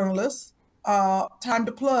 speaking of journalists, time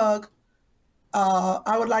to plug.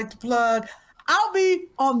 I would like to plug. I'll be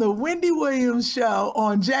on the Wendy Williams show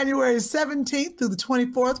on January 17th through the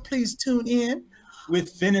 24th. Please tune in.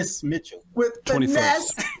 With Finesse Mitchell. With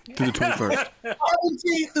 21st through the 21st.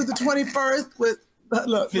 17th through the 21st with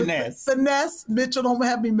Finesse. With Finesse Mitchell. Don't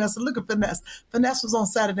have me messing. Look at Finesse. Finesse was on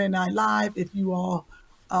Saturday Night Live. If you all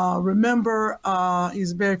remember,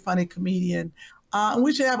 he's a very funny comedian. And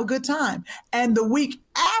we should have a good time. And the week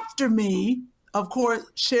after me, of course,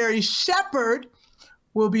 Sherry Shepherd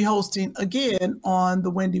will be hosting again on the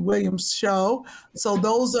Wendy Williams show. So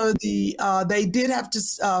those are they did have to,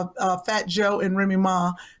 Fat Joe and Remy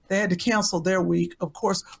Ma, they had to cancel their week. Of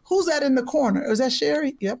course, who's that in the corner? Is that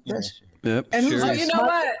Sherry? Yep, that's Sherry. Yep. And who's Sherry You know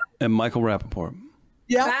what? and Michael Rappaport.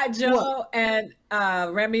 Yeah. Fat Joe and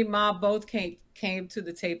Remy Ma both came to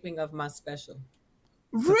the taping of my special.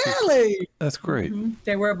 Really? That's great.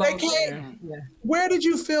 They were both came- there. Yeah. Where did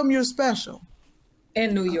you film your special?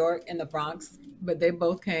 In New York, in the Bronx. But they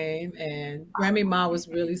both came, and Remy Ma was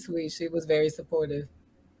really sweet. She was very supportive.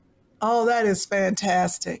 Oh, that is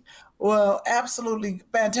fantastic. Well, absolutely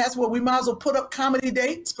fantastic. Well, we might as well put up comedy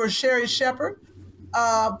dates for Sherri Shepherd.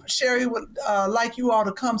 Sherri would like you all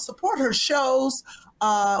to come support her shows.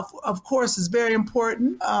 Of course, it's very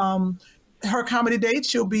important. Her comedy date,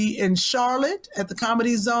 she'll be in Charlotte at the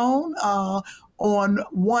Comedy Zone on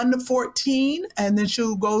 1/14, and then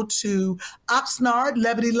she'll go to Oxnard,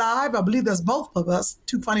 Levity Live. I believe that's both of us,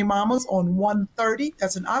 Two Funny Mamas, on 1/30.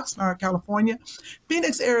 That's in Oxnard, California.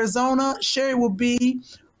 Phoenix, Arizona, Sherri will be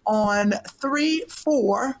on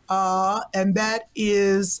 3/4, and that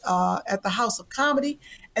is at the House of Comedy.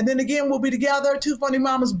 And then again, we'll be together, Two Funny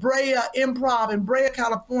Mamas, Brea Improv in Brea,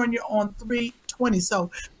 California on 3/20. So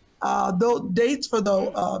those dates for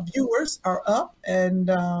the viewers are up, and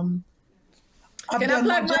Can I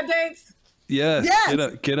plug my dates? Yes.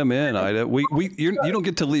 Yes. Get them in, Ida. You don't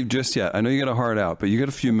get to leave just yet. I know you got a heart out, but you got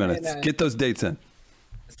a few minutes. know. Get those dates in.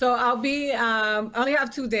 So I'll be, I only have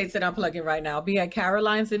 2 dates that I'm plugging right now. I'll be at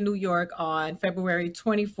Caroline's in New York on February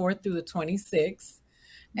 24th through the 26th.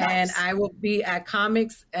 Nice. And I will be at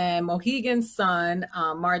Comics and Mohegan Sun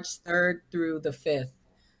March 3rd through the 5th.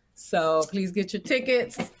 So please get your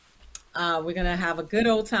tickets. We're going to have a good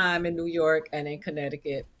old time in New York and in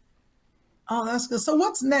Connecticut. Oh, that's good. So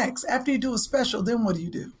what's next? After you do a special, then what do you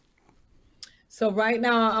do? So right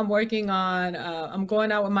now I'm working on, I'm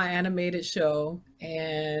going out with my animated show,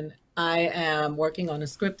 and I am working on a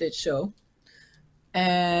scripted show,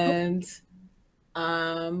 and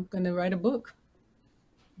I'm going to write a book.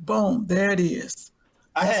 Boom, there it is.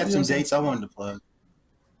 I That's had some amazing. dates I wanted to plug.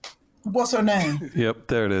 What's her name? Yep,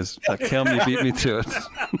 there it is. Kim, you beat me to it.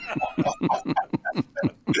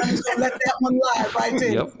 I'm just gonna let that one lie right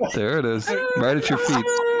there. Yep, there it is. Right at your feet.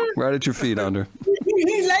 Right at your feet, Under.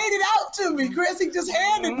 He laid it out to me, Chris. He just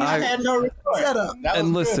handed me. I had no setup.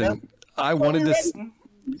 And listen, I wanted to.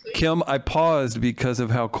 Kim, I paused because of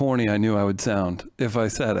how corny I knew I would sound if I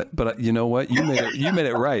said it. But you know what? You made it. You made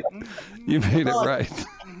it right. You made it right.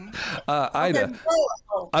 Ida,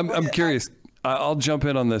 I'm curious. I'll jump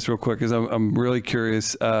in on this real quick because I'm really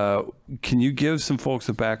curious. Can you give some folks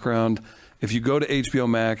a background? If you go to HBO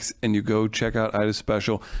Max and you go check out Ida's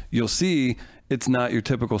special, you'll see it's not your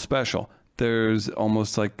typical special. There's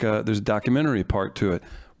almost like there's a documentary part to it.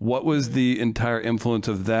 What was the entire influence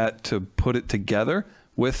of that to put it together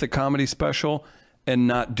with the comedy special and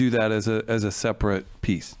not do that as a separate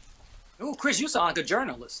piece? Oh, Chris, you sound like a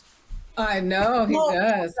journalist. I know he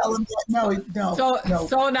does. No.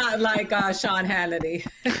 So not like Sean Hannity.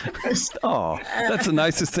 Oh, that's the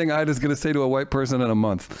nicest thing Ida's going to say to a white person in a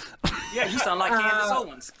month. Yeah, you sound like Candace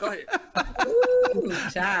Owens. Go ahead. Ooh,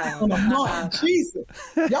 child. Jesus,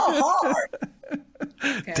 y'all hard.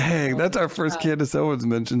 Dang, that's our first Candace Owens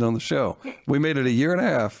mentioned on the show. We made it a year and a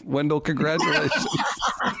half. Wendell, congratulations.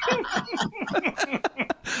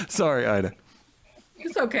 Sorry, Ida.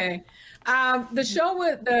 It's okay. The show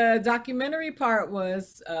with the documentary part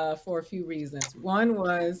was for a few reasons. One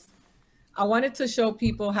was I wanted to show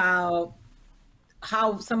people how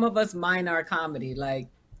some of us mine our comedy. Like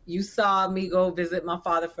you saw me go visit my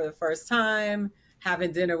father for the first time,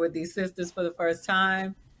 having dinner with these sisters for the first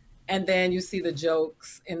time, and then you see the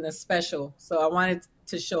jokes in the special. So I wanted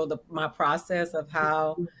to show my process of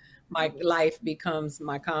how my life becomes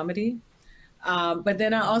my comedy. But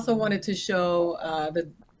then I also wanted to show the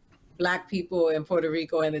Black people in Puerto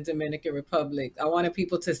Rico and the Dominican Republic. I wanted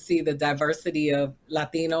people to see the diversity of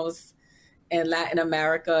Latinos in Latin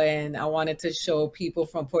America, and I wanted to show people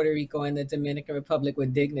from Puerto Rico and the Dominican Republic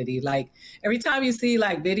with dignity. Like every time you see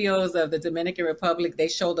like videos of the Dominican Republic, they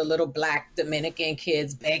show the little Black Dominican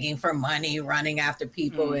kids begging for money, running after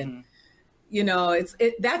people, and you know,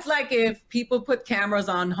 that's like if people put cameras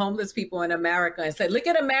on homeless people in America and said, "Look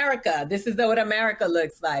at America. This is what America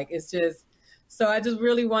looks like." It's just. So I just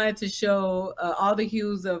really wanted to show all the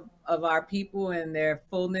hues of our people and their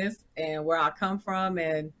fullness and where I come from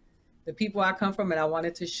and the people I come from. And I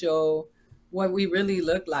wanted to show what we really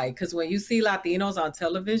look like. Because when you see Latinos on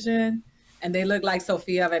television and they look like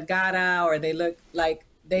Sofia Vergara or they look like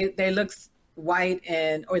they look white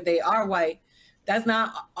or they are white, that's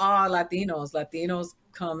not all Latinos. Latinos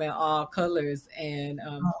come in all colors. And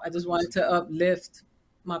I just wanted to uplift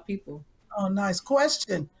my people. Oh, nice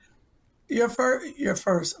question. Your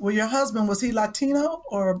first. Well, your husband, was he Latino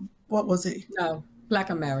or what was he? No, Black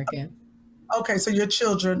American. Okay, so your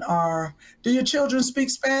children do your children speak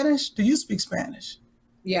Spanish? Do you speak Spanish?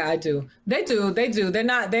 Yeah, I do. They do. They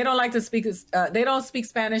don't like to speak, they don't speak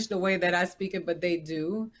Spanish the way that I speak it, but they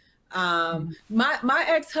do. My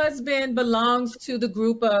ex-husband belongs to the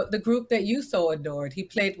group that you so adored. He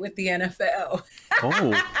played with the NFL.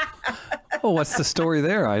 Oh, what's the story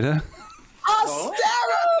there, Ida?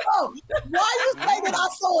 Hysterical! Why you say that I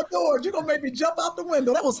so adored? You're gonna make me jump out the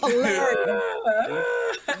window. That was hilarious.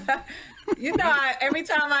 You know, every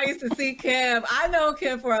time I used to see Kim, I know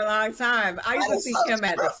Kim for a long time. I used to see Kim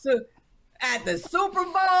at the Super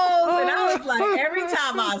Bowls, and I was like, every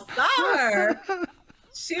time I saw her,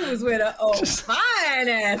 she was with an old fine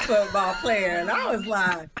ass football player, and I was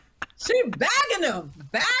like, she bagging him.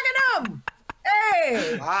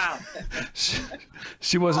 Hey! Wow.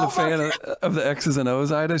 She wasn't a fan of the X's and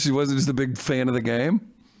O's, Ida? She wasn't just a big fan of the game?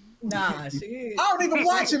 Nah, I don't even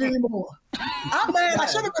watch it anymore. I'm mad. I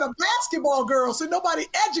should have been a basketball girl, so nobody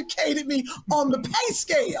educated me on the pay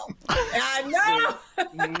scale. I know. I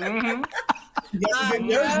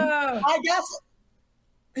know. I got some.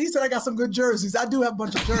 He said I got some good jerseys. I do have a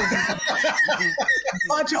bunch of jerseys. A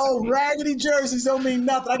bunch of old raggedy jerseys don't mean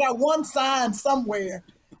nothing. I got one signed somewhere.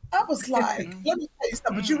 I was like, let me tell you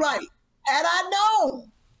something, but you're right. Had I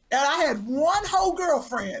known, and I had one whole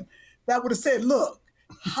girlfriend that would have said, look,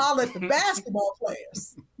 holler at the basketball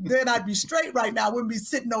players, then I'd be straight right now. I wouldn't be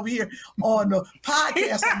sitting over here on the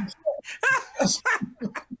podcast.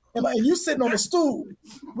 And you sitting on the stool.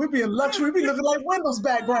 We'd be in luxury. We'd be looking like Windows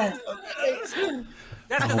background.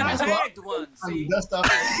 That's because I bagged one. See?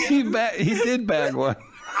 He did bag one.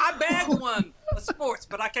 I bagged one of sports,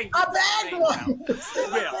 but I can't give the name out.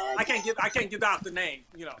 Yeah, I can't give out the name,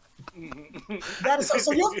 you know. That is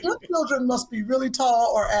so your children must be really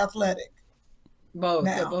tall or athletic. Both.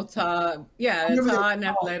 They're both tall. Yeah, tall and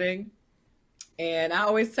athletic. And I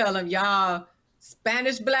always tell them, y'all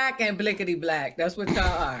Spanish black and blickety black. That's what y'all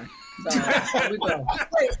are. So here we go.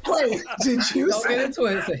 Wait, did you Don't get it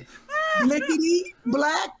twisted. Blickety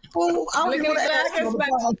black? Oh, I don't even want to ask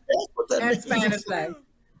and Spanish black.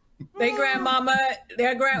 Their grandmama,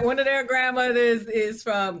 one of their grandmothers is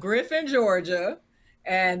from Griffin, Georgia,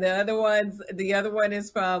 and the other one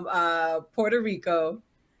is from Puerto Rico.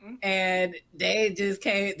 And they just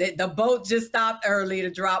came. The boat just stopped early to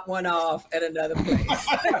drop one off at another place.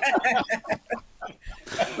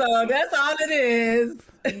 So that's all it is.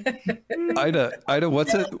 Ida,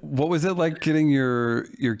 what was it like getting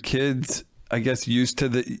your kids, I guess, used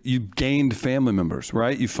to you gained family members,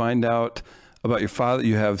 right? You find out about your father,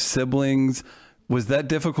 you have siblings. Was that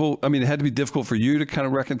difficult? I mean, it had to be difficult for you to kind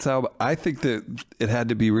of reconcile, but I think that it had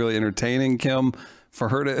to be really entertaining, Kim, for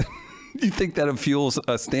her to, you think that it fuels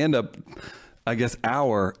a stand-up, I guess,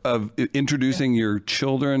 hour of introducing your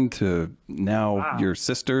children to now your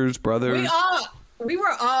sisters, brothers? We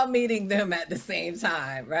were all meeting them at the same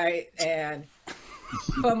time, right? And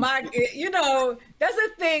but that's the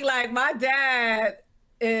thing. Like my dad,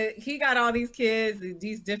 he got all these kids,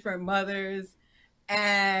 these different mothers,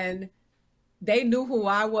 and they knew who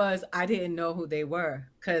I was. I didn't know who they were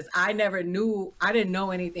because I didn't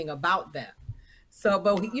know anything about them. So,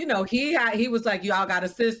 but he was like, y'all got a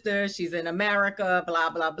sister. She's in America,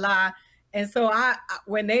 blah, blah, blah. And so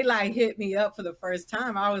when they like hit me up for the first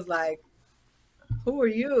time, I was like, who are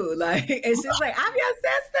you? Like, and she's like, I'm your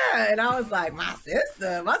sister. And I was like, my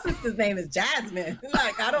sister's name is Jasmine.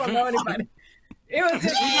 Like, I don't know anybody. It was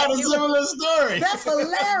just, you got a similar story. That's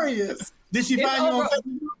hilarious. Did she find you on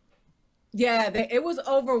Facebook? Yeah, it was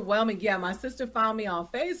overwhelming. Yeah, my sister found me on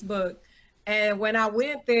Facebook. And when I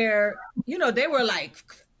went there, they were like,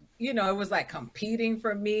 it was like competing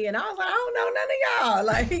for me. And I was like, I don't know none of y'all.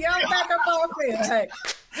 Like, y'all back up on me. Like,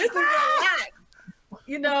 this is a lot.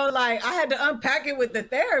 Like I had to unpack it with the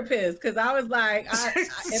therapist because I was like,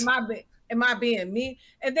 am I being me?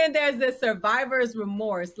 And then there's this survivor's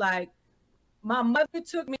remorse. Like my mother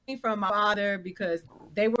took me from my father because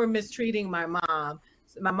they were mistreating my mom.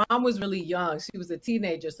 My mom was really young. She was a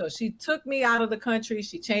teenager. So she took me out of the country.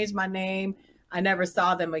 She changed my name. I never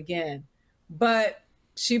saw them again. But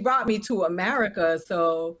she brought me to America.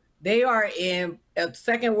 So they are in a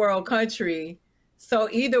second world country. So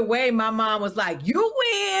either way, my mom was like, you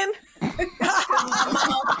win.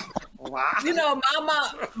 Wow.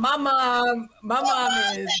 My mom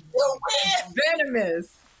is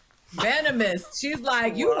venomous. She's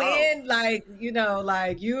like, you win. Like, you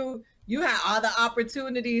had all the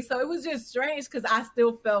opportunities. So it was just strange because I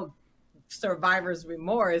still felt survivor's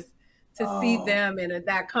remorse to see them in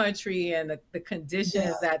that country and the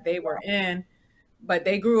conditions that they were in. But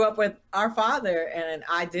they grew up with our father and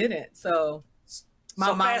I didn't. So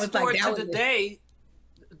my mom was like, to today,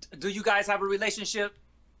 do you guys have a relationship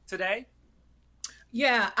today?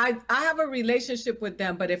 Yeah, I have a relationship with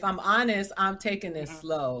them, but if I'm honest, I'm taking it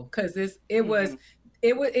slow because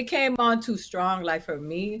it came on too strong. Like for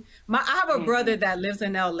me, I have a brother that lives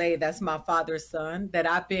in LA. That's my father's son that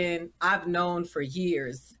I've known for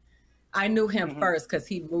years. I knew him first because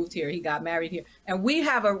he moved here. He got married here, and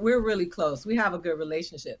we're really close. We have a good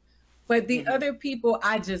relationship. But the other people,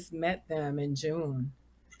 I just met them in June,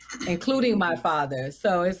 including my father.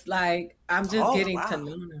 So it's like I'm just getting to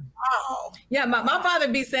know them. Wow. Yeah, my father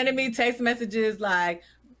be sending me text messages like,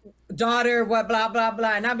 "Daughter, what blah blah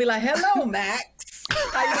blah," and I'll be like, "Hello, Max,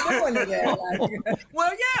 how you doing today?" Like,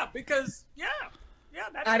 well, yeah, because that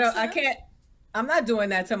makes sense. I'm not doing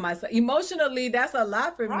that to myself. Emotionally, that's a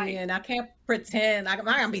lot for me, and I can't pretend I'm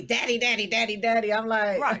gonna be daddy. I'm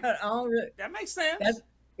like, right. I don't really, that makes sense.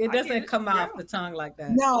 It doesn't come off the tongue like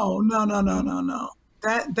that. No.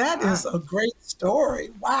 That is a great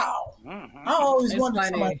story. Wow. I always wanted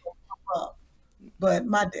somebody to pop up, but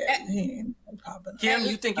my dad, he ain't popping up. Kim,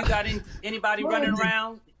 you think you got anybody running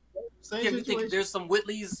around? Kim, you think there's some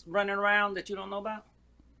Whitleys running around that you don't know about?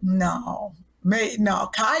 No.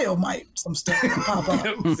 Kyle might some stuff pop up.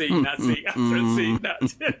 See.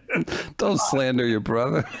 Don't slander your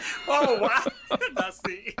brother. Oh, wow.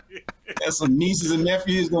 See. Got some nieces and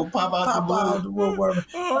nephews gonna pop out the woodwork.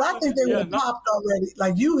 But I think they were popped already.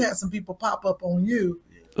 Like you had some people pop up on you.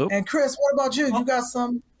 Oop. And Chris, what about you? You got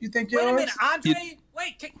some? You think yours? Wait a minute, Andre.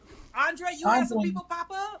 Andre, you had some people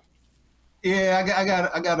pop up? Yeah, I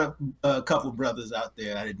got a couple brothers out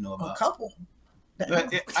there I didn't know about. A couple.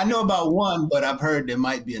 I know about one, but I've heard there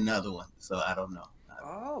might be another one, so I don't know.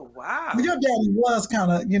 Oh, wow. Your daddy was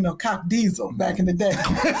kind of, cock diesel back in the day.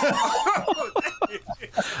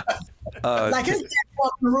 Like his dad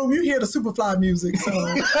walk in the room, you hear the Superfly music. So.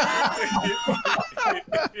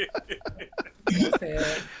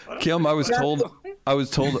 Kim, I was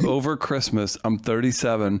told over Christmas, I'm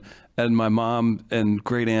 37, and my mom and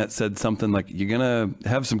great aunt said something like, "You're gonna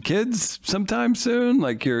have some kids sometime soon,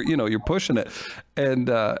 like you're pushing it," and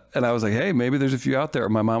I was like, "Hey, maybe there's a few out there."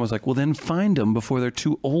 And my mom was like, "Well, then find them before they're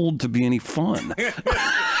too old to be any fun." Damn,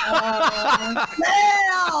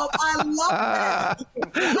 I love that.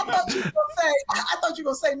 I thought you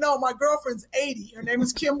were gonna say no. My girlfriend's 80. Her name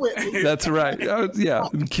is Kim Whitley. That's right. Yeah,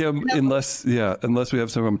 Kim. Unless we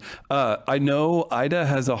have some. I know Ida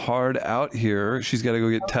has a hard out here. She's got to go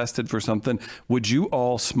get tested for something. Would you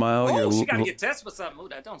all smile? She got to get tested for something. Oh,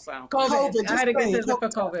 that don't sound. COVID. I had to get tested for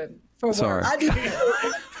COVID. For Sorry. I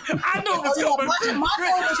know it was COVID. My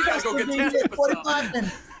COVID She got to go get tested for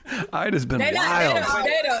something. Ida's been wild.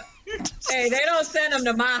 They don't send them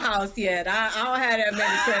to my house yet. I don't have that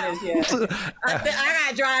many credits yet. I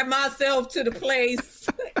gotta drive myself to the place.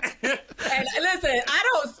 And listen, I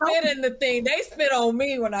don't spit in the thing. They spit on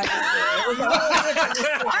me when I get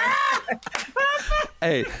there.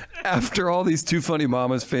 Hey, after all these Two Funny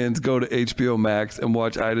Mamas fans go to HBO Max and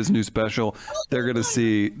watch Ida's new special, they're going to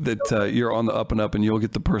see that you're on the up and up and you'll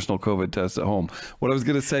get the personal COVID test at home. What I was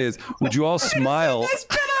going to say is, would you all smile?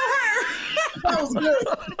 That was good.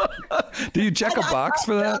 Do you check a box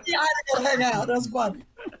for that? Yeah, I gotta hang out. That's funny.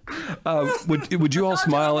 Would you all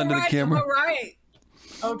smile into the camera? Right.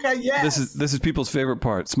 Okay. Yes. This is people's favorite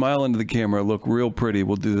part. Smile into the camera. Look real pretty.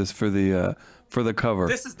 We'll do this for the cover.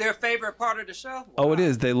 This is their favorite part of the show? Wow. Oh, it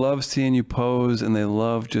is. They love seeing you pose, and they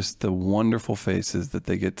love just the wonderful faces that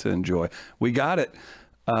they get to enjoy. We got it.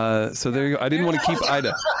 So there you go. I didn't want to keep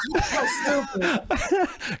Ida. So stupid.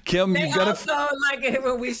 Kim, They you've got also like it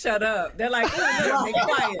when we shut up. They're like, "Oh, be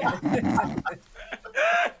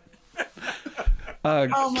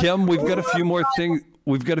quiet." Kim, we've got a few more things.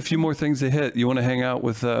 We've got a few more things to hit. You want to hang out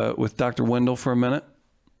with Dr. Wendell for a minute?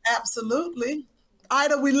 Absolutely.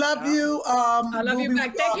 Ida, we love you. I love you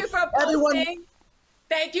back. Thank you for posting.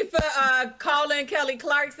 Thank you for calling Kelly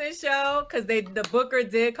Clarkson's show, because the booker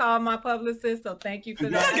did call my publicist, so thank you for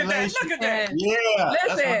that. Look at that. Yeah,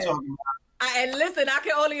 that's what I'm Listen, talking about. I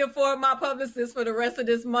can only afford my publicist for the rest of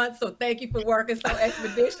this month, so thank you for working so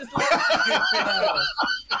expeditiously. I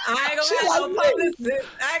ain't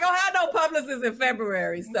gonna have no publicist in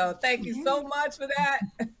February, so thank you so much for that.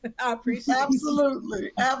 I appreciate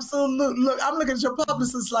it. Absolutely. Look, I'm looking at your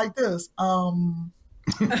publicist like this.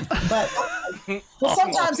 But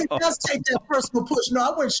sometimes it does take that personal push.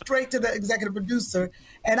 No, I went straight to the executive producer,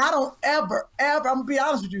 and I don't ever, I'm gonna be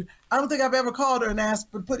honest with you, I don't think I've ever called her and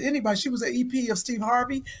asked to put anybody. She was an EP of Steve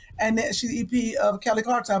Harvey, and then she's the EP of Kelly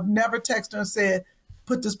Clarkson. I've never texted her and said,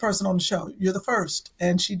 put this person on the show. You're the first.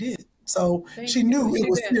 And she did. So she knew it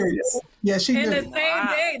was serious. Yeah, she knew. And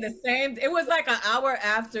the same day, it was like an hour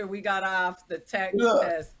after we got off the tech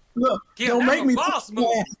test. Look, Kim, don't that's make a me. boss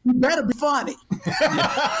move. You better be funny.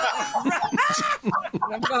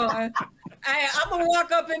 I'm going. Hey, I'm gonna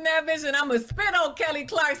walk up in that bitch and I'm gonna spit on Kelly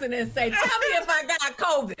Clarkson and say, "Tell me if I got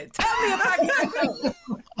COVID. Tell me if I got COVID."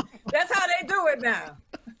 That's how they do it now.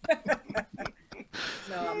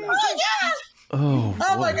 No, I'm not. Oh, yeah.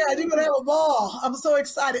 Oh my God, you're gonna have a ball. I'm so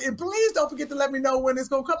excited. And please don't forget to let me know when it's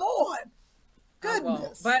gonna come on.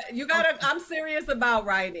 Goodness. But you gotta, I'm serious about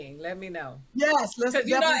writing. Let me know. Yes, let's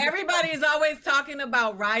because everybody is always talking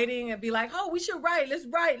about writing and be like, oh, we should write. Let's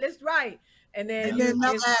write. And then nothing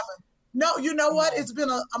happened. No, you know what? It's been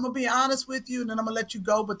I'm gonna be honest with you, and then I'm gonna let you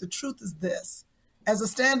go. But the truth is this: as a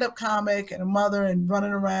stand-up comic and a mother and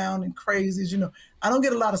running around and crazies, I don't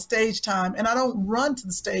get a lot of stage time, and I don't run to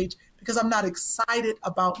the stage because I'm not excited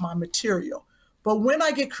about my material. But when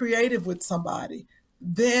I get creative with somebody,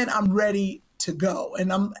 then I'm ready to go.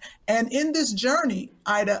 And in this journey,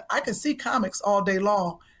 Ida, I can see comics all day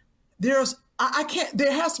long. There has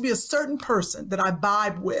to be a certain person that I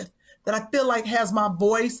vibe with, that I feel like has my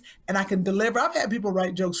voice and I can deliver. I've had people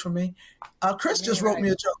write jokes for me. Chris just wrote me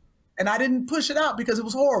a joke and I didn't push it out because it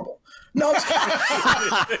was horrible. No. It just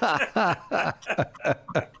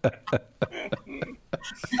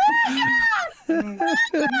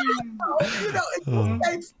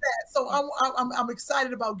takes that. So I'm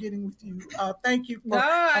excited about getting with you. Thank you.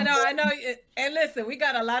 I know. And listen, we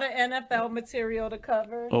got a lot of NFL material to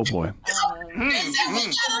cover. Oh boy. We got a lot of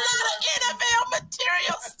NFL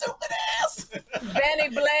material, stupid ass. Benny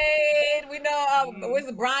Blade, we know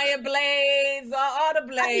what's Brian Blades, all the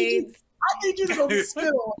Blades. I need you to go get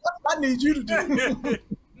spit on. I need you to do.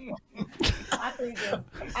 I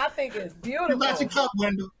think it's beautiful. It's about your cup,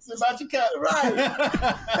 Wendell. It's about your cup. Right.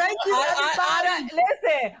 Thank you, everybody.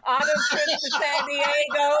 Listen, I done trips to San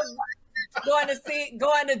Diego,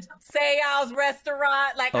 going to Sayal's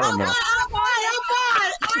restaurant. Like, all right.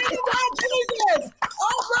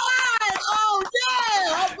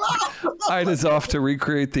 Ida's off to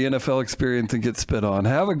recreate the NFL experience and get spit on.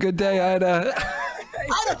 Have a good day, Ida.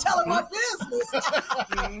 Ida telling my business.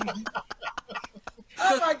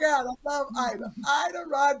 Oh my God, I love Ida. Ida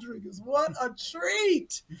Rodriguez, what a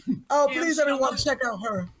treat! Oh, please, everyone, check out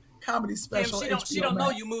her comedy special. She don't know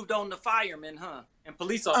you moved on to firemen, huh? And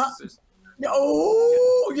police officers.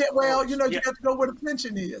 Oh, yeah. Well, you got to go where the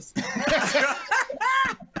pension is. That's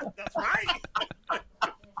right.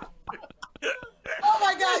 Oh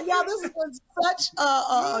my God, y'all! This has been such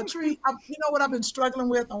a treat. You know what I've been struggling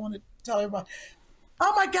with? I want to tell everybody.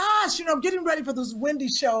 Oh my gosh, I'm getting ready for this Wendy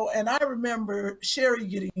show, and I remember Sherry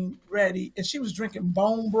getting ready, and she was drinking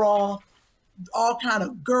bone broth, all kind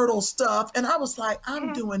of girdle stuff, and I was like,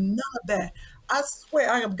 I'm doing none of that. I swear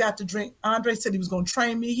I have got to drink. Andre said he was going to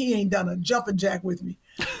train me. He ain't done a jumping jack with me.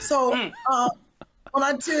 So when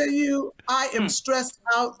I tell you, I am stressed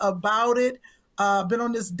out about it. Been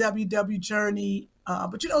on this WW journey,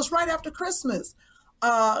 but it's right after Christmas.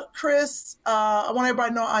 Chris, I want everybody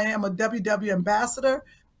to know I am a WW ambassador.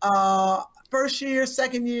 First year,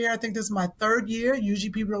 second year, I think this is my third year. Usually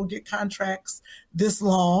people don't get contracts this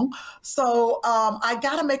long. So I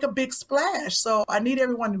got to make a big splash. So I need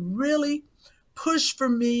everyone to really push for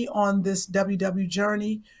me on this WW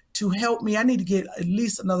journey to help me. I need to get at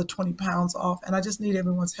least another 20 pounds off, and I just need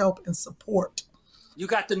everyone's help and support. You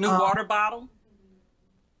got the new water bottle?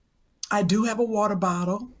 I do have a water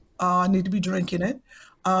bottle. I need to be drinking it.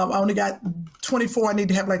 I only got 24. I need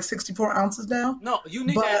to have like 64 ounces now. No, you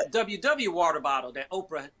need that WW water bottle that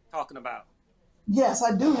Oprah talking about. Yes,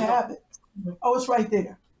 I do have it. Oh, it's right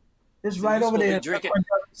there. It's right over there. Drink it.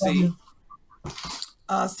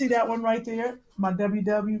 See that one right there? My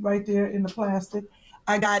WW right there in the plastic.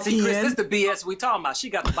 I got Chris, this is the BS we talking about. She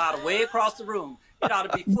got the bottle way across the room. It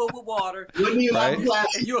ought to be full with water. Right?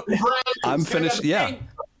 I'm finished. Yeah.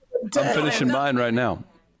 I'm finishing mine right now.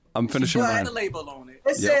 I'm finishing mine. The label on it.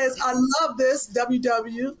 It says, I love this.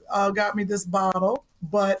 WW got me this bottle,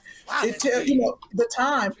 but it tells the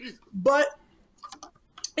time. But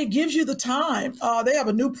it gives you the time. They have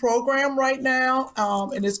a new program right now,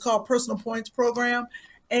 and it's called Personal Points Program.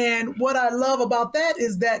 And what I love about that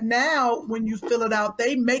is that now when you fill it out,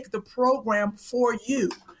 they make the program for you.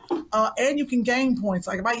 And you can gain points.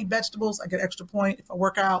 Like if I eat vegetables, I get extra point. If I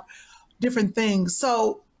work out, different things.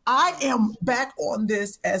 So I am back on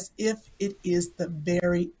this as if it is the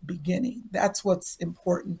very beginning. That's what's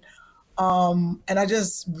important. And I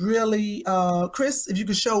just really, Chris, if you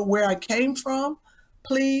could show where I came from,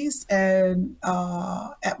 please. And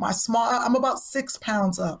at my small, I'm about 6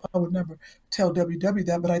 pounds up. I would never tell WW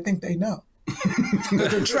that, but I think they know.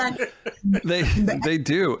 They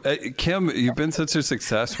do. Kim, you've been such a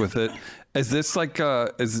success with it. Is this like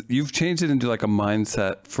is you've changed it into like a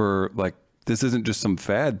mindset for like this isn't just some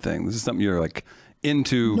fad thing. This is something you're like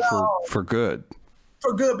into for good.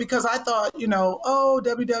 For good, because I thought,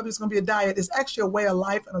 WW is going to be a diet. It's actually a way of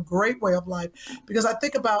life and a great way of life. Because I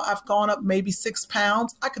think about, I've gone up maybe 6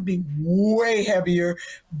 pounds. I could be way heavier.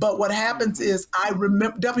 But what happens is I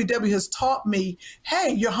remember WW has taught me,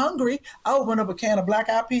 hey, you're hungry. I open up a can of black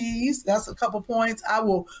eyed peas. That's a couple points. I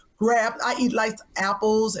eat like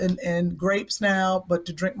apples and grapes now, but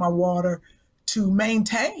to drink my water to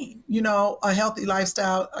maintain, a healthy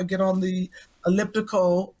lifestyle. I get on the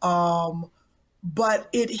elliptical, but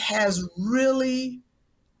it has really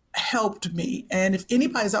helped me. And if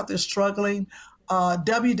anybody's out there struggling,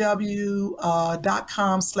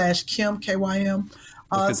 www.com/Kim, K-Y-M.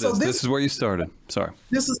 So this is where you started. Sorry.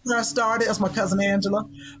 This is where I started. That's my cousin Angela.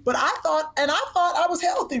 But I thought I was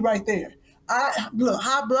healthy right there.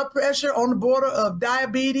 High blood pressure on the border of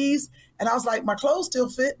diabetes. And I was like, my clothes still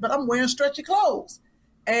fit, but I'm wearing stretchy clothes.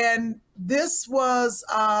 And this was,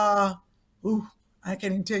 I can't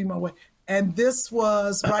even tell you my weight. And this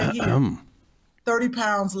was right here, 30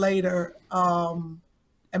 pounds later. And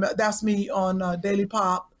that's me on Daily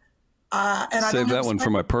Pop. And Save that one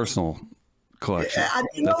for my personal collection.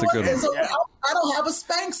 That's a good one. So I don't have a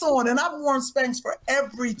Spanx on, and I've worn Spanx for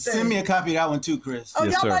everything. Send me a copy of that one too, Chris. Oh,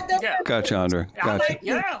 yes, y'all sir. like that? Yeah. Gotcha, Andre. Gotcha.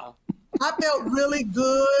 Yeah. I felt really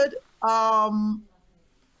good at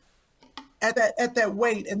that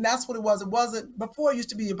weight, and that's what it was. It wasn't before. It used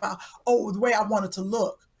to be about the way I wanted to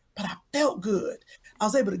look, but I felt good. I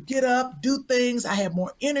was able to get up, do things. I had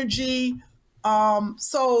more energy.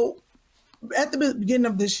 So at the beginning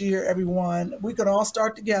of this year, everyone, we could all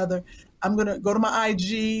start together. I'm gonna go to my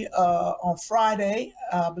IG on Friday.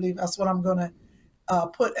 I believe that's what I'm gonna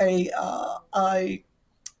put a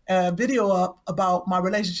video up about my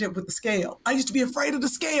relationship with the scale. I used to be afraid of the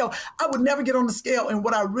scale. I would never get on the scale. And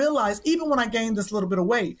what I realized, even when I gained this little bit of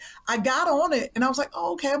weight, I got on it and I was like,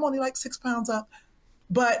 oh, okay, I'm only like 6 pounds up.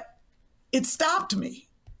 But it stopped me.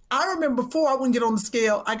 I remember before I wouldn't get on the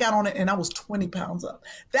scale, I got on it and I was 20 pounds up.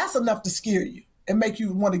 That's enough to scare you and make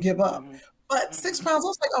you want to give up. But 6 pounds, I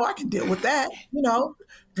was like, I can deal with that.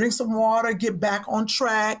 Drink some water, get back on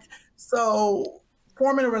track. So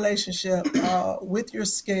forming a relationship with your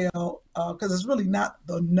scale, because it's really not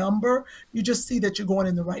the number. You just see that you're going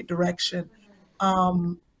in the right direction.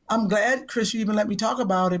 I'm glad, Chris, you even let me talk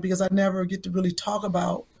about it, because I never get to really talk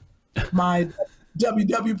about my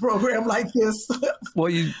WW program like this. Well,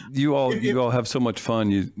 you all have so much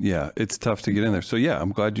fun. It's tough to get in there. So yeah,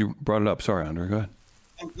 I'm glad you brought it up. Sorry, Andre, go ahead.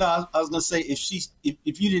 No, I was gonna say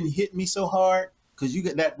if you didn't hit me so hard, because you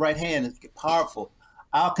got that right hand, it's powerful.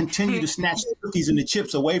 I'll continue to snatch the cookies and the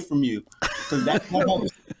chips away from you, because that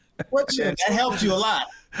helps. That helped you a lot.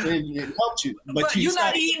 It helped you, but you're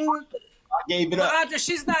not eating. I gave it up. Andre,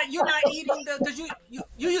 you're not eating because you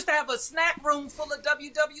used to have a snack room full of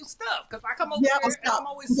WW stuff. Because I come over there,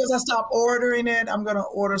 because I stopped ordering it. I'm gonna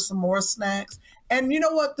order some more snacks. And you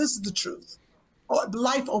know what? This is the truth.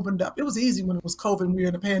 Life opened up. It was easy when it was COVID. We were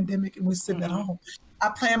in a pandemic and we're sitting at home. I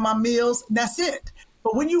plan my meals, and that's it.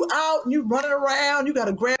 But when you out and you running around, you got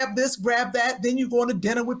to grab this, grab that. Then you going to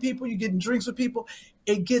dinner with people, you're getting drinks with people.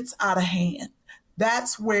 It gets out of hand.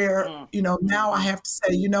 That's where, now I have to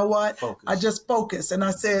say, you know what? Focus. I just focus. And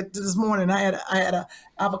I said this morning, I had a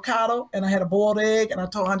avocado and I had a boiled egg. And I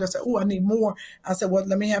told Andre, I said, I need more. I said, well,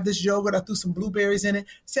 let me have this yogurt. I threw some blueberries in it.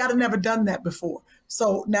 See, I'd have never done that before.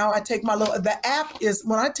 So now I take the app is,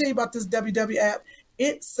 when I tell you about this WW app,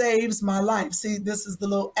 it saves my life. See, this is the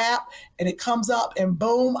little app and it comes up and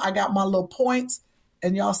boom, I got my little points.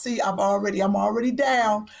 And y'all see, I'm already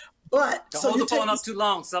down. But don't hold the phone up too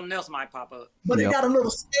long. Something else might pop up. But it got a little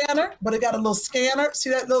scanner.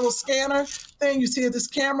 See that little scanner thing? You see this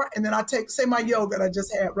camera? And then I say my yogurt I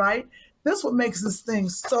just had, right? This is what makes this thing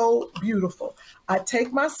so beautiful. I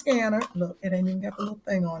take my scanner. Look, it ain't even got the little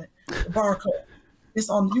thing on it. The barcode. It's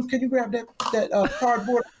on you. Can you grab that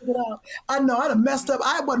cardboard? I know I'd have messed up.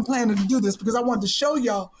 I wasn't planning to do this because I wanted to show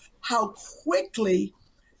y'all how quickly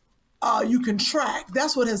you can track.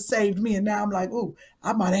 That's what has saved me. And now I'm like,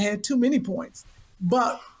 I might have had too many points.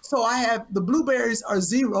 But so I have the blueberries are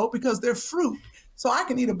 0 because they're fruit. So I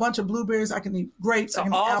can eat a bunch of blueberries. I can eat grapes. So I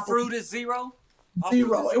can all eat apples. fruit is 0?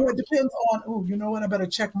 0. It depends on, you know what? I better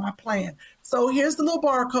check my plan. So here's the little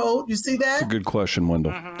barcode. You see that? It's a good question,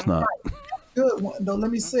 Wendell. It's not. Right. Good one, though.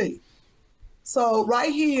 Let me see. So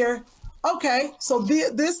right here, okay. So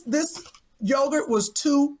this yogurt was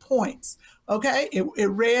 2 points. Okay, it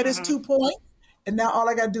read as 2 points, and now all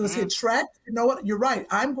I got to do is hit track. You know what? You're right.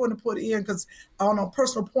 I'm going to put in because I don't know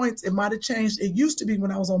personal points. It might have changed. It used to be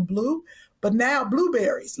when I was on blue, But now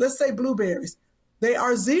blueberries, let's say blueberries, they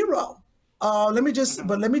are 0. Let me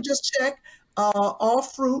just check all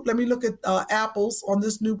fruit. Let me look at apples on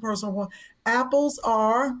this new personal one. Apples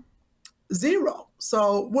are 0.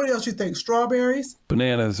 So what else you think? Strawberries?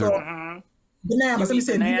 Bananas so, bananas. Let me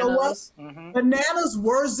say, you know what? Bananas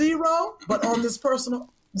were 0, but on this personal,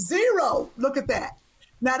 0. Look at that.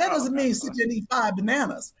 Now that doesn't mean sit there and eat 5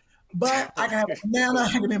 bananas, but I can have a banana,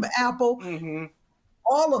 I can have an apple.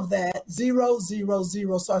 All of that, 0, 0,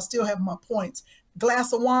 0. So I still have my points.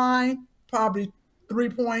 Glass of wine, probably 3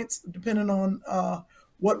 points, depending on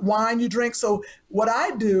what wine you drink. So what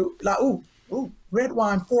I do, like, red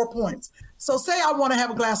wine, 4 points. So say I want to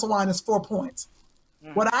have a glass of wine, it's 4 points.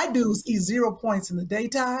 What I do is eat 0 points in the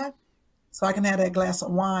daytime, so I can have that glass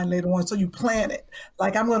of wine later on. So you plan it.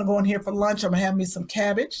 Like, I'm going to go in here for lunch. I'm going to have me some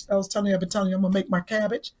cabbage. I've been telling you I'm going to make my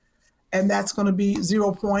cabbage. And that's going to be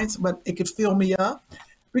 0 points, but it could fill me up.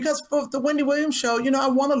 Because for the Wendy Williams show, I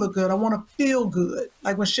want to look good. I want to feel good.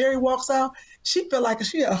 Like when Sherry walks out, she feel like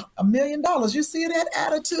she had $1 million. You see that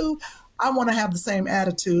attitude? I want to have the same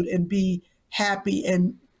attitude and be happy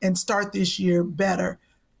and start this year better.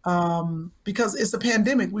 Because it's a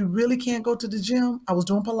pandemic. We really can't go to the gym. I was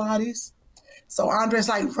doing Pilates. So Andre's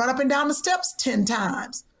like, run up and down the steps 10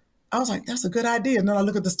 times. I was like, that's a good idea. And then I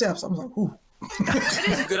look at the steps. I was like, ooh. It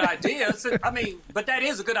is a good idea. But that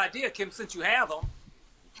is a good idea, Kim, since you have them.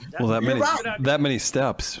 Well, that many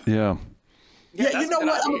steps. Yeah. Yeah, you know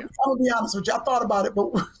what? I'm going to be honest with you. I thought about it, but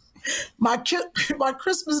my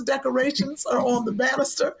Christmas decorations are on the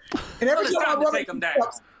banister. And every time I run take them down.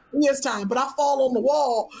 It's time, but I fall on the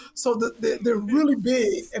wall, so they're really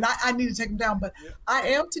big, and I need to take them down. But I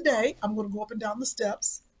am today. I'm going to go up and down the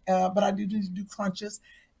steps, but I do need to do crunches.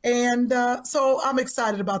 And so I'm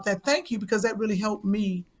excited about that. Thank you, because that really helped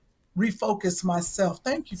me refocus myself.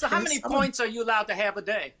 Thank you. So Chris. how many points are you allowed to have a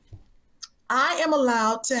day? I am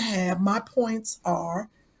allowed to have, my points are,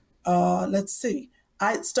 let's see.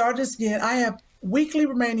 I started this again. I have weekly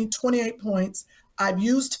remaining 28 points. I've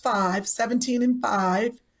used 5, 17 and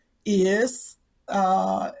 5 is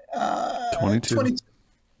 22.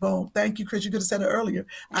 Boom. Thank you, Chris. You could have said it earlier.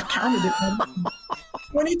 I counted it.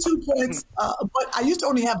 22 points. But I used to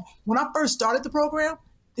only have, when I first started the program,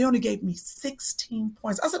 they only gave me 16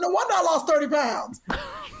 points. I said, no wonder I lost 30 pounds.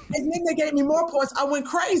 And then they gave me more points. I went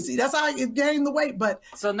crazy. That's how I gained the weight. But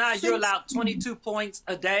so now you're allowed 22 points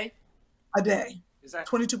a day? A day. Is that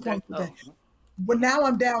 22 points a day. But now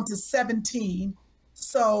I'm down to 17.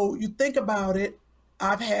 So you think about it.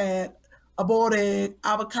 I've had a boiled egg,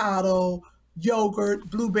 avocado, yogurt,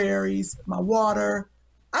 blueberries, my water.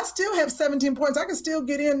 I still have 17 points. I can still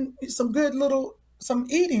get in some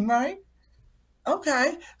eating, right?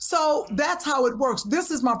 Okay. So that's how it works. This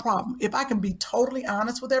is my problem. If I can be totally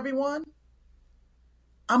honest with everyone,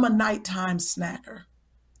 I'm a nighttime snacker.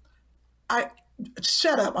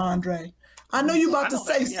 Shut up, Andre. I know you about to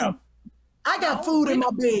say something. I got food in my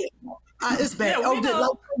bed. It's bad.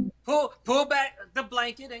 Pull back the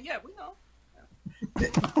blanket and we know.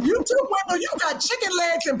 You too, Wendell. You got chicken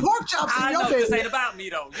legs and pork chops in your bed. This ain't about me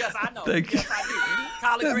though. Yes, I know. Thank you. Yes, I do.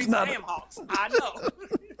 Collard greens and ham hocks. I know.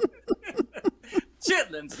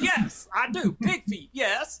 Chitlins. Yes, I do. Pig feet.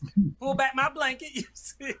 Yes. Pull back my blanket. You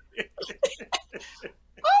see.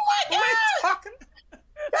 Oh my God!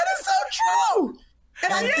 That is so true.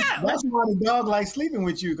 And that's why the dog likes sleeping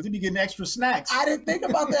with you, because he be getting extra snacks. I didn't think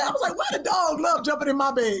about that. I was like, why the dog love jumping in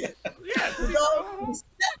my bed? Yeah, the dog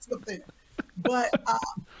snacks up there. But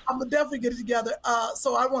I'm gonna definitely get it together.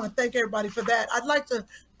 So I want to thank everybody for that. I'd like to.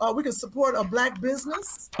 We can support a Black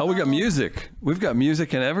business. Oh, we got music. We've got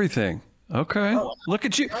music and everything. Okay, look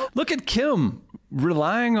at you. Look at Kim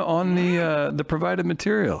relying on the provided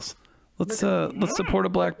materials. Let's support a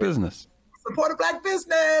Black business. Support a Black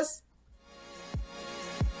business.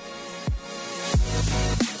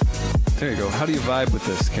 There you go. How do you vibe with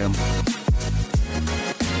this, Kim?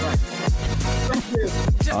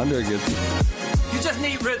 Andre gets it. You just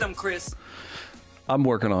need rhythm, Chris. I'm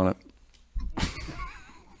working on it.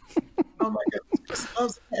 Oh my goodness.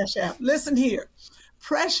 Loves the Cash App. Listen here.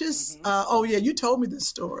 Precious. You told me this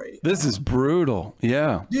story. This is brutal.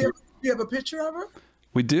 Yeah. Do you have a picture of her?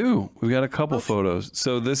 We do. We've got a couple photos.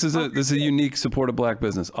 So this is a unique support of Black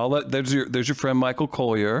business. There's your friend Michael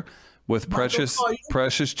Collier with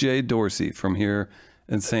Precious J. Dorsey from here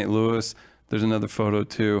in St. Louis. There's another photo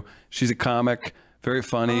too. She's a comic, very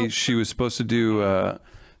funny. She was supposed to do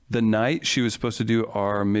the night. She was supposed to do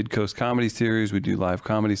our Mid-Coast comedy series. We do live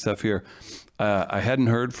comedy stuff here. I hadn't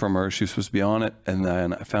heard from her. She was supposed to be on it, and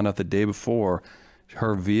then I found out the day before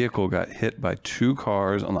her vehicle got hit by 2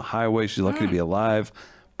 cars on the highway. She's lucky to be alive.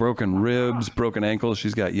 broken ribs, broken ankles.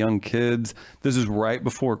 She's got young kids. This is right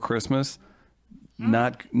before Christmas.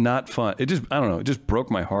 Not fun. It just, I don't know. It just broke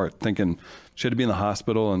my heart thinking she had to be in the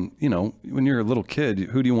hospital. And, you know, when you're a little kid,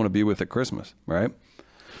 who do you want to be with at Christmas, right?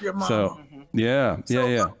 Your mom. So, yeah.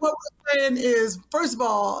 What we're saying is, first of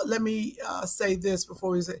all, let me say this before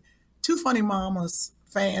we say, Two Funny Mamas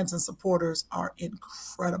fans and supporters are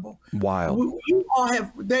incredible. Wild. You all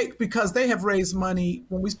have, because they have raised money.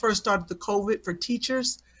 When we first started the COVID for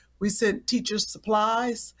teachers, we sent teachers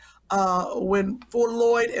supplies. When Fort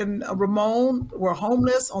Lloyd and Ramon were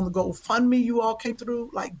homeless on the GoFundMe, you all came through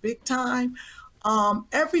like big time.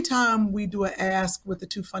 Every time we do an ask with the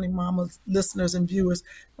Two Funny Mamas listeners and viewers,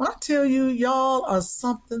 when I tell you, y'all are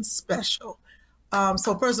something special.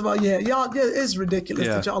 So first of all, y'all, it's ridiculous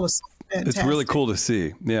that y'all are so fantastic. It's really cool to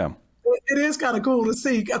see. Yeah. It is kind of cool to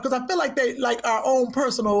see because I feel like they like our own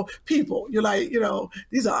personal people. You're like, you know,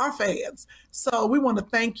 these are our fans. So we want to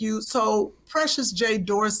thank you. So Precious J.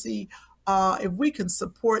 Dorsey, if we can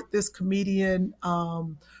support this comedian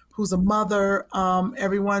who's a mother,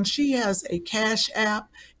 everyone, she has a Cash App.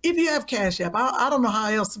 If you have Cash App, I don't know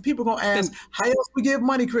how else. People going to ask, how else we give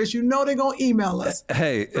money, Chris? You know they're going to email us.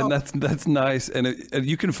 Hey, and that's nice. And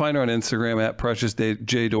you can find her on Instagram at Precious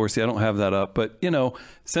J. Dorsey. I don't have that up, but, you know,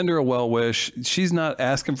 send her a well wish. She's not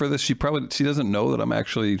asking for this. She doesn't know that I'm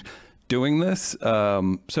actually doing this.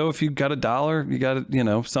 So if you got $1, you got, you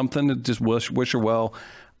know, something to just wish her well.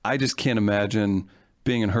 I just can't imagine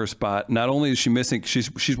being in her spot. Not only is she missing,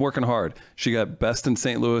 she's working hard. She got Best in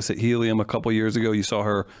St. Louis at Helium a couple years ago. You saw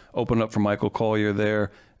her open up for Michael Collier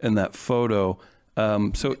there in that photo.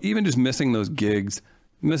 So even just missing those gigs,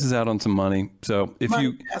 misses out on some money. So if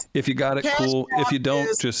you got it, cool. If you don't,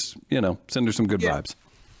 just, you know, send her some good vibes.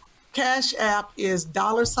 Cash App is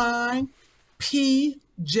 $PJ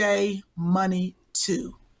Money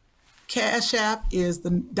 2. Cash App is the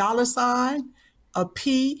 $, a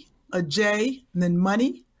P, a J, and then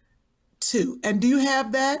money 2. And do you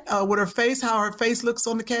have that with her face, how her face looks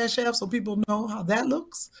on the Cash App so people know how that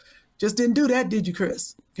looks? Just didn't do that, did you,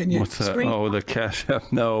 Chris? Can you What's that? screen? Oh, the Cash App.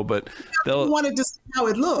 No, but they'll wanted to see how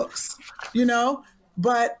it looks, you know,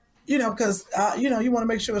 but, you know, because, you know, you want to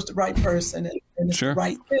make sure it's the right person and it's the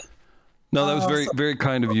right thing. No, that was very, very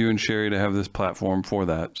kind of you and Sherry to have this platform for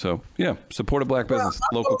that. So, yeah, support a Black business,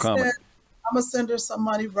 local comic. I'm going to send her some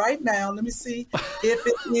money right now. Let me see if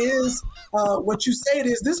it is what you say it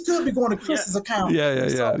is. This could be going to Chris's account. Yeah.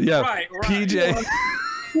 Right. PJ.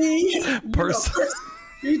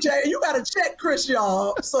 PJ, you got to check Chris,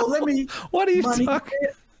 y'all. So let me. What are you talking?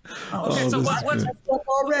 Okay, so what's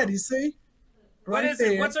already? See, what is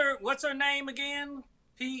it? What's her name again?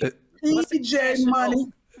 PJ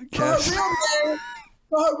Money. Her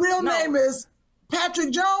real name is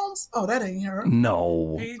Patrick Jones. Oh, that ain't her.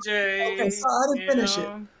 No. PJ. Okay, so I didn't finish it.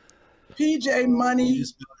 PJ Money.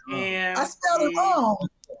 I spelled it wrong.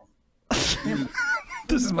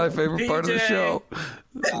 This is my favorite part of the show.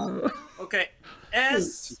 Okay.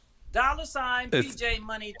 S $ PJ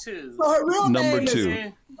Money 2. So her real Number name 2.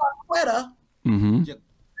 is Jaquetta. Mm-hmm.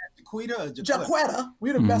 Jaquetta.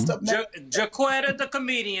 We done messed up now. Jaquetta the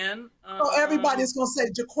comedian. So everybody's going to say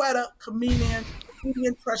Jaquetta, comedian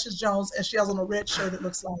Precious Jones, and she has on a red shirt, it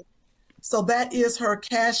looks like. So that is her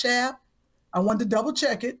Cash App. I wanted to double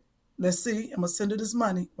check it. Let's see. I'm going to send her this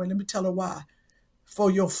money. Wait, let me tell her why.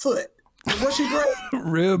 For your foot. What's she great?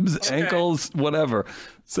 Ribs, ankles, whatever.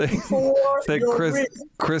 Say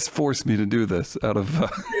Chris forced me to do this out of...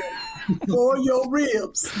 For your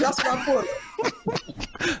ribs. That's what I put it.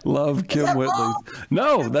 Love Kim Whitley.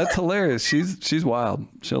 No, that's hilarious. She's wild.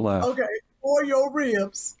 She'll laugh. Okay. For your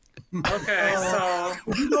ribs. Okay, so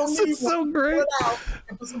you don't need so great. Put it out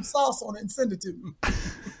and put some sauce on it and send it to me.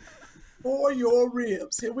 For your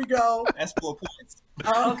ribs. Here we go. That's 4 points.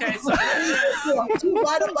 Okay, so you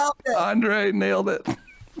right about that. Andre nailed it.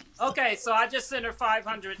 Okay, so I just sent her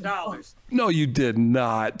 $500. No, you did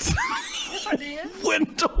not. Yes, I did.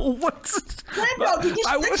 Wendell, what's... Wendell, did you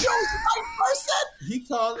think you was the right person? He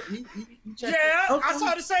called. He checked Yeah, I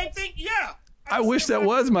saw the same thing. Yeah. I wish that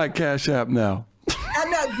was my Cash App now. I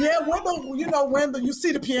know, Wendell, Wendell, you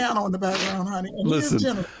see the piano in the background, honey. And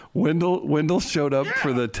Listen, Wendell showed up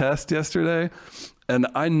for the test yesterday, and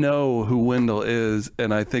I know who Wendell is,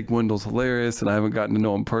 and I think Wendell's hilarious, and I haven't gotten to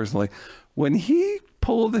know him personally. When he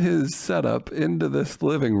pulled his setup into this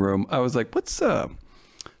living room, I was like, what's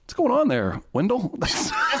What's going on there, Wendell?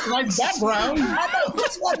 That's a nice background. I know,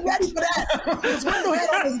 just wasn't ready for that. His Wendell had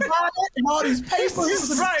on his bonnet and all these papers. He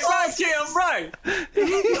was in the Right, Kim, right.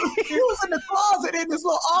 He was in the closet in this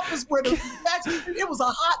little office where it was a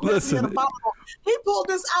hot mess in the bottle. He pulled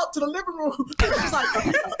this out to the living room. He was like,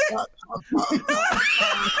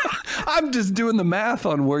 I'm just doing the math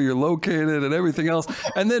on where you're located and everything else.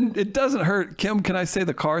 And then it doesn't hurt. Kim, can I say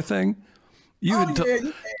the car thing?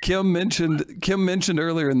 Kim mentioned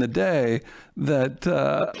earlier in the day that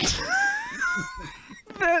that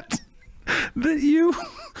you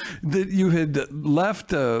had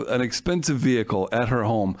left an expensive vehicle at her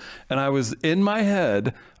home, and I was in my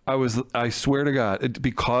head. I swear to God,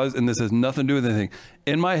 because this has nothing to do with anything.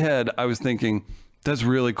 In my head, I was thinking, that's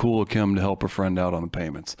really cool of Kim to help her friend out on the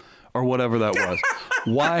payments or whatever that was.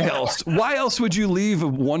 Why else? Why else would you leave a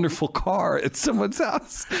wonderful car at someone's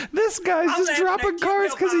house? This guy's just dropping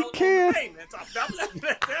cars because he can.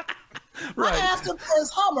 Right. I asked him for his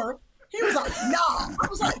Hummer. He was like, nah. I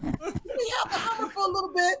was like, let me have the Hummer for a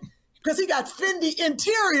little bit. Because he got Fendi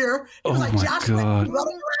interior. He was like, Josh might be running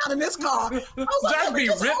around in this car. I was like, Josh be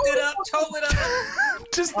ripped it up, tow it up.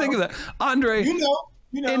 Just think of that. Andre, you know.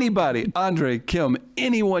 Anybody, Andre, Kim,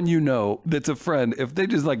 anyone you know that's a friend, if they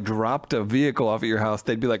just like dropped a vehicle off at your house,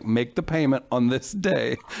 they'd be like, make the payment on this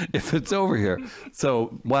day if it's over here.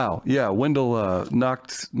 So, wow. Yeah, Wendell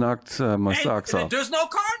knocked my socks off. There's no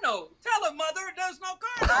car note. Tell him, mother, there's no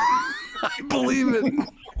car note. I believe it.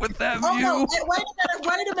 With that view. No. Wait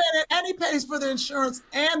a minute. And he pays for the insurance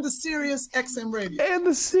and the Sirius XM radio. And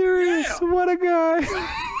the Sirius. Yeah. What a guy.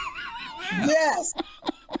 Yes.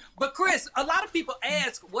 But Chris, a lot of people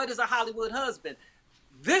ask, what is a Hollywood husband?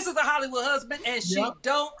 This is a Hollywood husband, and she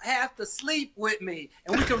don't have to sleep with me,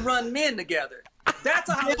 and we can run men together. That's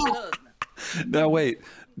a Hollywood husband. Now wait,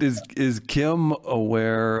 is Kim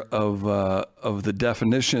aware of the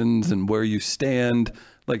definitions and where you stand?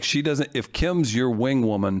 Like she doesn't. If Kim's your wing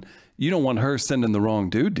woman, you don't want her sending the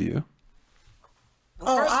wrong dude, do you?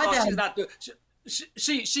 She's not.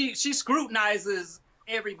 She scrutinizes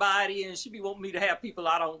everybody, and she be wanting me to have people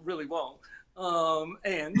I don't really want,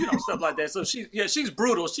 and stuff like that. So she's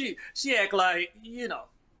brutal. She act like I know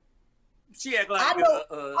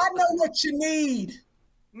what you need.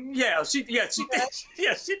 She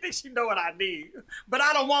thinks she know what I need, but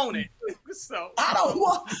I don't want it. So I don't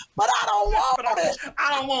want it.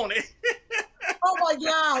 I don't want it. Oh my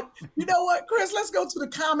God! You know what, Chris? Let's go to the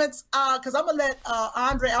comments because I'm gonna let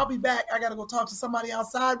Andre. I'll be back. I gotta go talk to somebody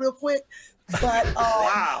outside real quick. But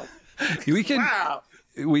wow, we can.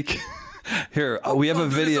 Here, we have a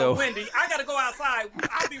video. Wendy, I gotta go outside.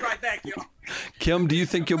 I'll be right back, y'all. Kim, do you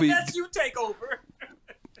think you'll be? Yes, you take over.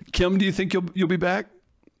 Kim, do you think you'll be back?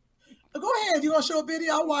 Go ahead. You want to show a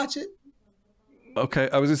video? I'll watch it. Okay.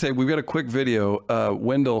 I was going to say, we've got a quick video.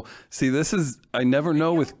 Wendell, see, this is, I never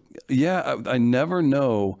know I never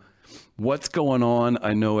know what's going on.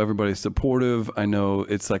 I know everybody's supportive. I know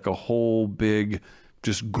it's like a whole big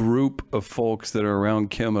just group of folks that are around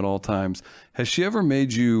Kim at all times. Has she ever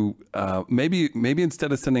made you, maybe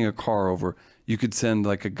instead of sending a car over, you could send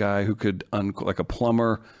like a guy who could, like a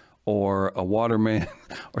plumber or a waterman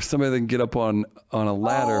or somebody that can get up on a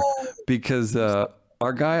ladder because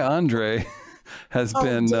our guy Andre has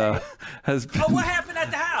been. What happened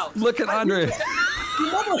at the house? Look at Andre.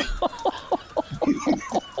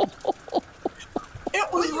 It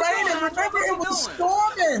was raining. Remember, it was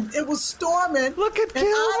storming. It was storming. Look at Kim.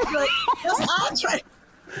 Andre.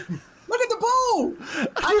 Look at the boom.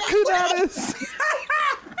 Look at us.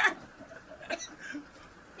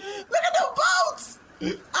 Look at the boats.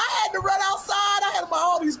 I had to run outside. I had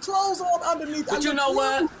all these clothes on underneath. But you know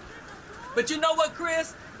what?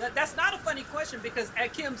 Chris? That's not a funny question because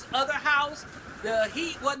at Kim's other house, the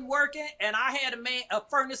heat wasn't working, and I had a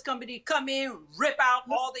furnace company come in, rip out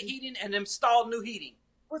all the heating, and install new heating.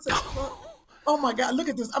 What's that? Oh my God! Look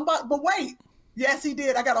at this. But wait. Yes, he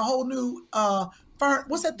did. I got a whole new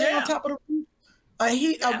what's that thing on top of the roof?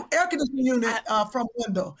 Air conditioning unit from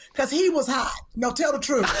Wendell because he was hot. No, tell the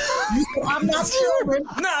truth. I'm not filming.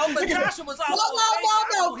 No, but Joshua was also.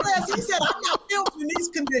 No, Chris. He said I'm not filming in these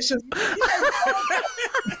conditions.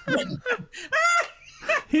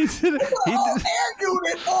 He did air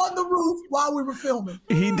unit on the roof while we were filming.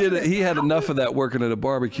 He did it. He had enough of that working at a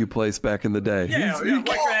barbecue place back in the day.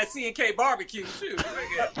 Working at C&K barbecue too.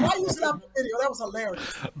 Why you stopped the video? That was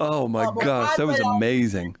hilarious. Oh my gosh, that was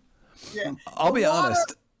amazing. Yeah, I'll be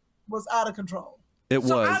honest. Was out of control. It was.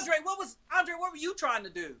 Andre, what were you trying to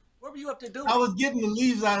do? What were you up to do? I was getting the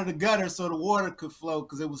leaves out of the gutter so the water could flow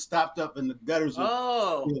because it was stopped up in the gutters.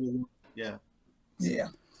 Yeah. Yeah.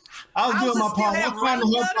 I was doing my part. I was trying to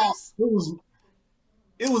help out.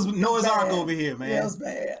 It was Noah's Ark over here, man. Yeah, it was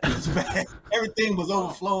bad. It was bad. Everything was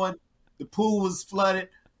overflowing. The pool was flooded.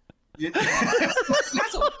 Who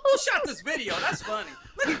shot this video? That's funny.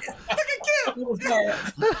 Look at Kim. It was bad.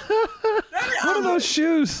 What are those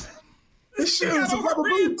shoes? The shoes, the rubber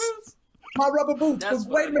boots. My rubber boots. That's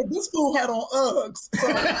Wait a minute, this fool had on Uggs. So,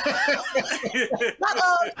 not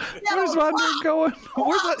Uggs. Where's Andre going?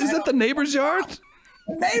 Where's that? Is that the neighbor's yard?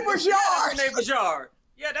 The neighbor's yard. That's the neighbor's yard.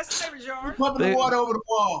 Yeah, that's the neighbor's yard. Pumping the water over the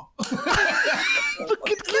wall.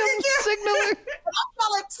 Look at Kim signaling. I'm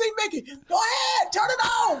telling, see, Mickey, go ahead, turn it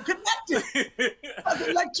on, connect it.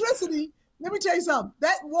 Electricity. Let me tell you something.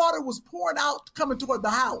 That water was pouring out, coming toward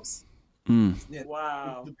the house. Yeah,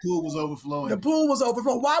 Wow. The pool was overflowing. The pool was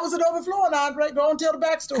overflowing. Why was it overflowing, Andre? Go and tell the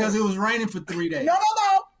backstory. Because it was raining for 3 days. No,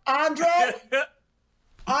 Andre.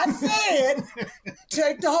 I said,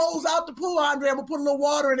 take the hose out the pool, Andre. I'm going to put a little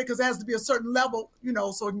water in it because it has to be a certain level,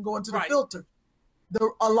 so it can go into the filter. The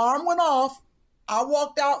alarm went off. I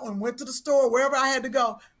walked out and went to the store, wherever I had to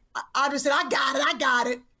go. Andre said, I got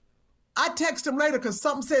it. I texted him later because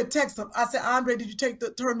something said text him. I said, Andre, did you take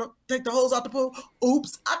the hose out the pool?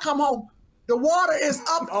 Oops. I come home. The water is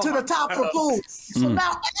up to the top of the pool. So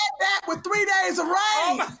now add that with 3 days of rain.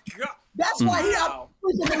 Oh my God. That's why he out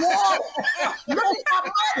in the water. Look at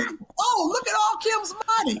my money. Oh, look at all Kim's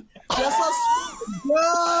money.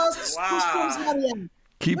 Just Kim's money in.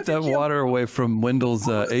 Keep that water away from Wendell's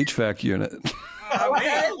HVAC unit. Okay.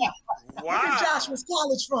 Wow. Look at Joshua's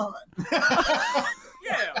college fund.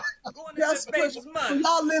 Yeah. Going Just into baby's for money.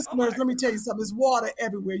 y'all listeners, let me tell you something. There's water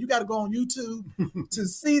everywhere. You got to go on YouTube to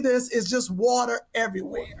see this. It's just water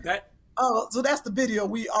everywhere. So that's the video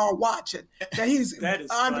we are watching. That he's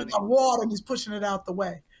under the water and he's pushing it out the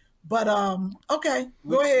way. But okay,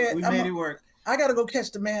 go ahead. We made it work. I gotta go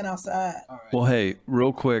catch the man outside. All right. Well, hey,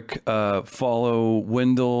 real quick, follow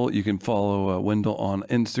Wendell. You can follow Wendell on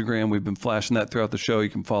Instagram. We've been flashing that throughout the show. You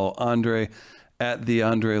can follow Andre at the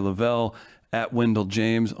Andre Lavelle, at Wendell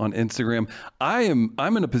James on Instagram. I'm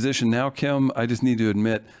in a position now, Kim. I just need to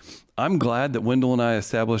admit, I'm glad that Wendell and I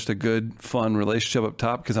established a good, fun relationship up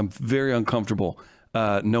top because I'm very uncomfortable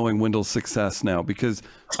knowing Wendell's success now because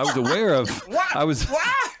I was aware of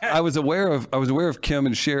I was aware of Kim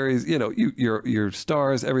and Sherry's, your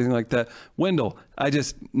stars, everything like that. Wendell, I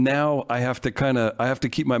have to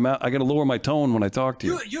keep my mouth. I got to lower my tone when I talk to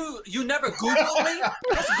you. You never Googled me?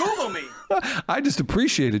 Just Google me. I just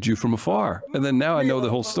appreciated you from afar, and then now I know the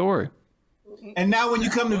whole story. And now when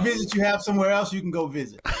you come to visit, you have somewhere else you can go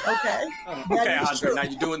visit. Okay. Okay, Andre, now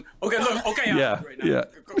you're doing... Okay, look. Okay, Andre. Yeah.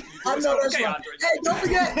 I know that's okay, right. Andre. Hey, don't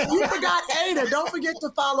forget, you forgot Ada. Don't forget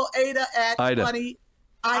to follow Ada at Ida. Funny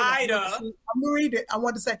Ida. I'm going to read it. I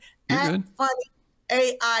want to say You're at good. Funny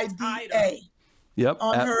AIDA Yep.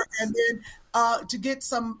 on her. And then to get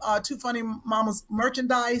some Two Funny Mamas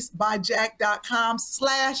merchandise, buy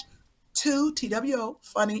jack.com/2TWO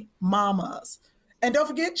Funny Mamas. And don't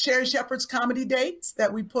forget Sherry Shepherd's comedy dates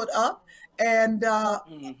that we put up. And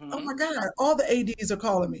oh my God, all the ADs are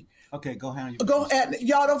calling me. Okay, go ahead. Go ahead.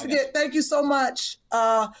 Y'all don't forget, thank you so much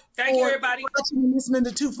Thank you, everybody. watching and listening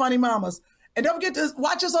to Two Funny Mamas. And don't forget to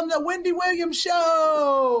watch us on the Wendy Williams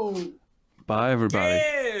Show. Bye, everybody.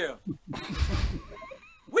 Yeah.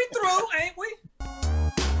 We through, ain't we?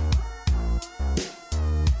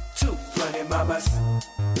 Two funny mamas.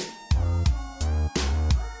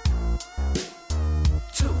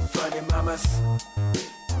 Two funny mamas.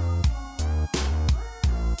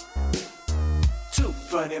 Two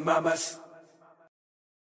funny mamas.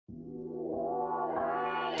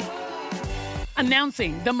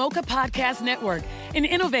 Announcing the Mocha Podcast Network, an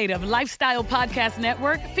innovative lifestyle podcast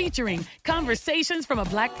network featuring conversations from a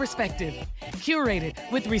Black perspective. Curated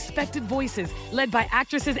with respected voices, led by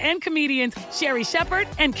actresses and comedians Sherry Shepherd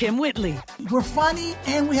and Kim Whitley. We're funny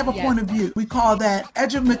and we have a point of view. We call that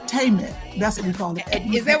edutainment. That's what we call it.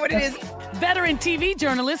 Is that what it is? Veteran TV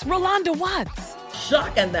journalist Rolanda Watts.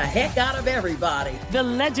 Shocking the heck out of everybody. The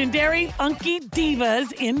legendary Funky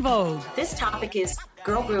Divas in Vogue. This topic is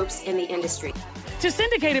girl groups in the industry. To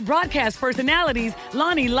syndicated broadcast personalities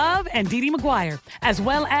Lonnie Love and Dee Dee McGuire, as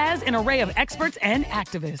well as an array of experts and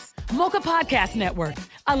activists. Mocha Podcast Network,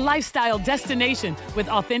 a lifestyle destination with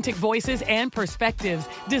authentic voices and perspectives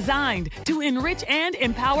designed to enrich and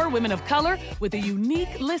empower women of color with a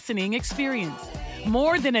unique listening experience.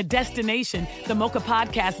 More than a destination, the Mocha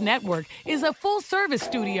Podcast Network is a full-service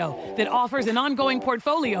studio that offers an ongoing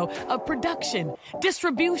portfolio of production,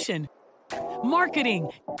 distribution, marketing,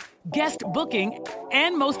 guest booking,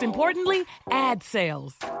 and most importantly, ad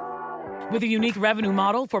sales. With a unique revenue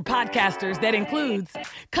model for podcasters that includes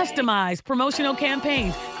customized promotional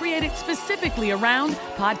campaigns created specifically around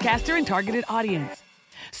podcaster and targeted audience,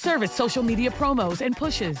 service social media promos and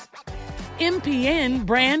pushes. MPN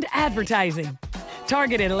brand advertising.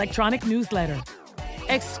 Targeted electronic newsletter.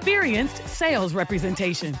 Experienced sales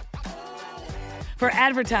representation. For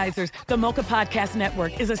advertisers, the Mocha Podcast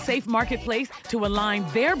Network is a safe marketplace to align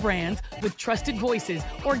their brands with trusted voices,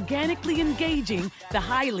 organically engaging the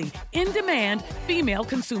highly in-demand female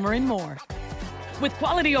consumer and more. With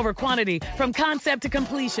quality over quantity, from concept to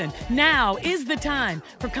completion, now is the time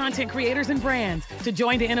for content creators and brands to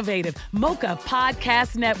join the innovative Mocha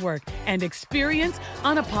Podcast Network and experience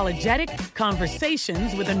unapologetic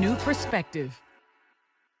conversations with a new perspective.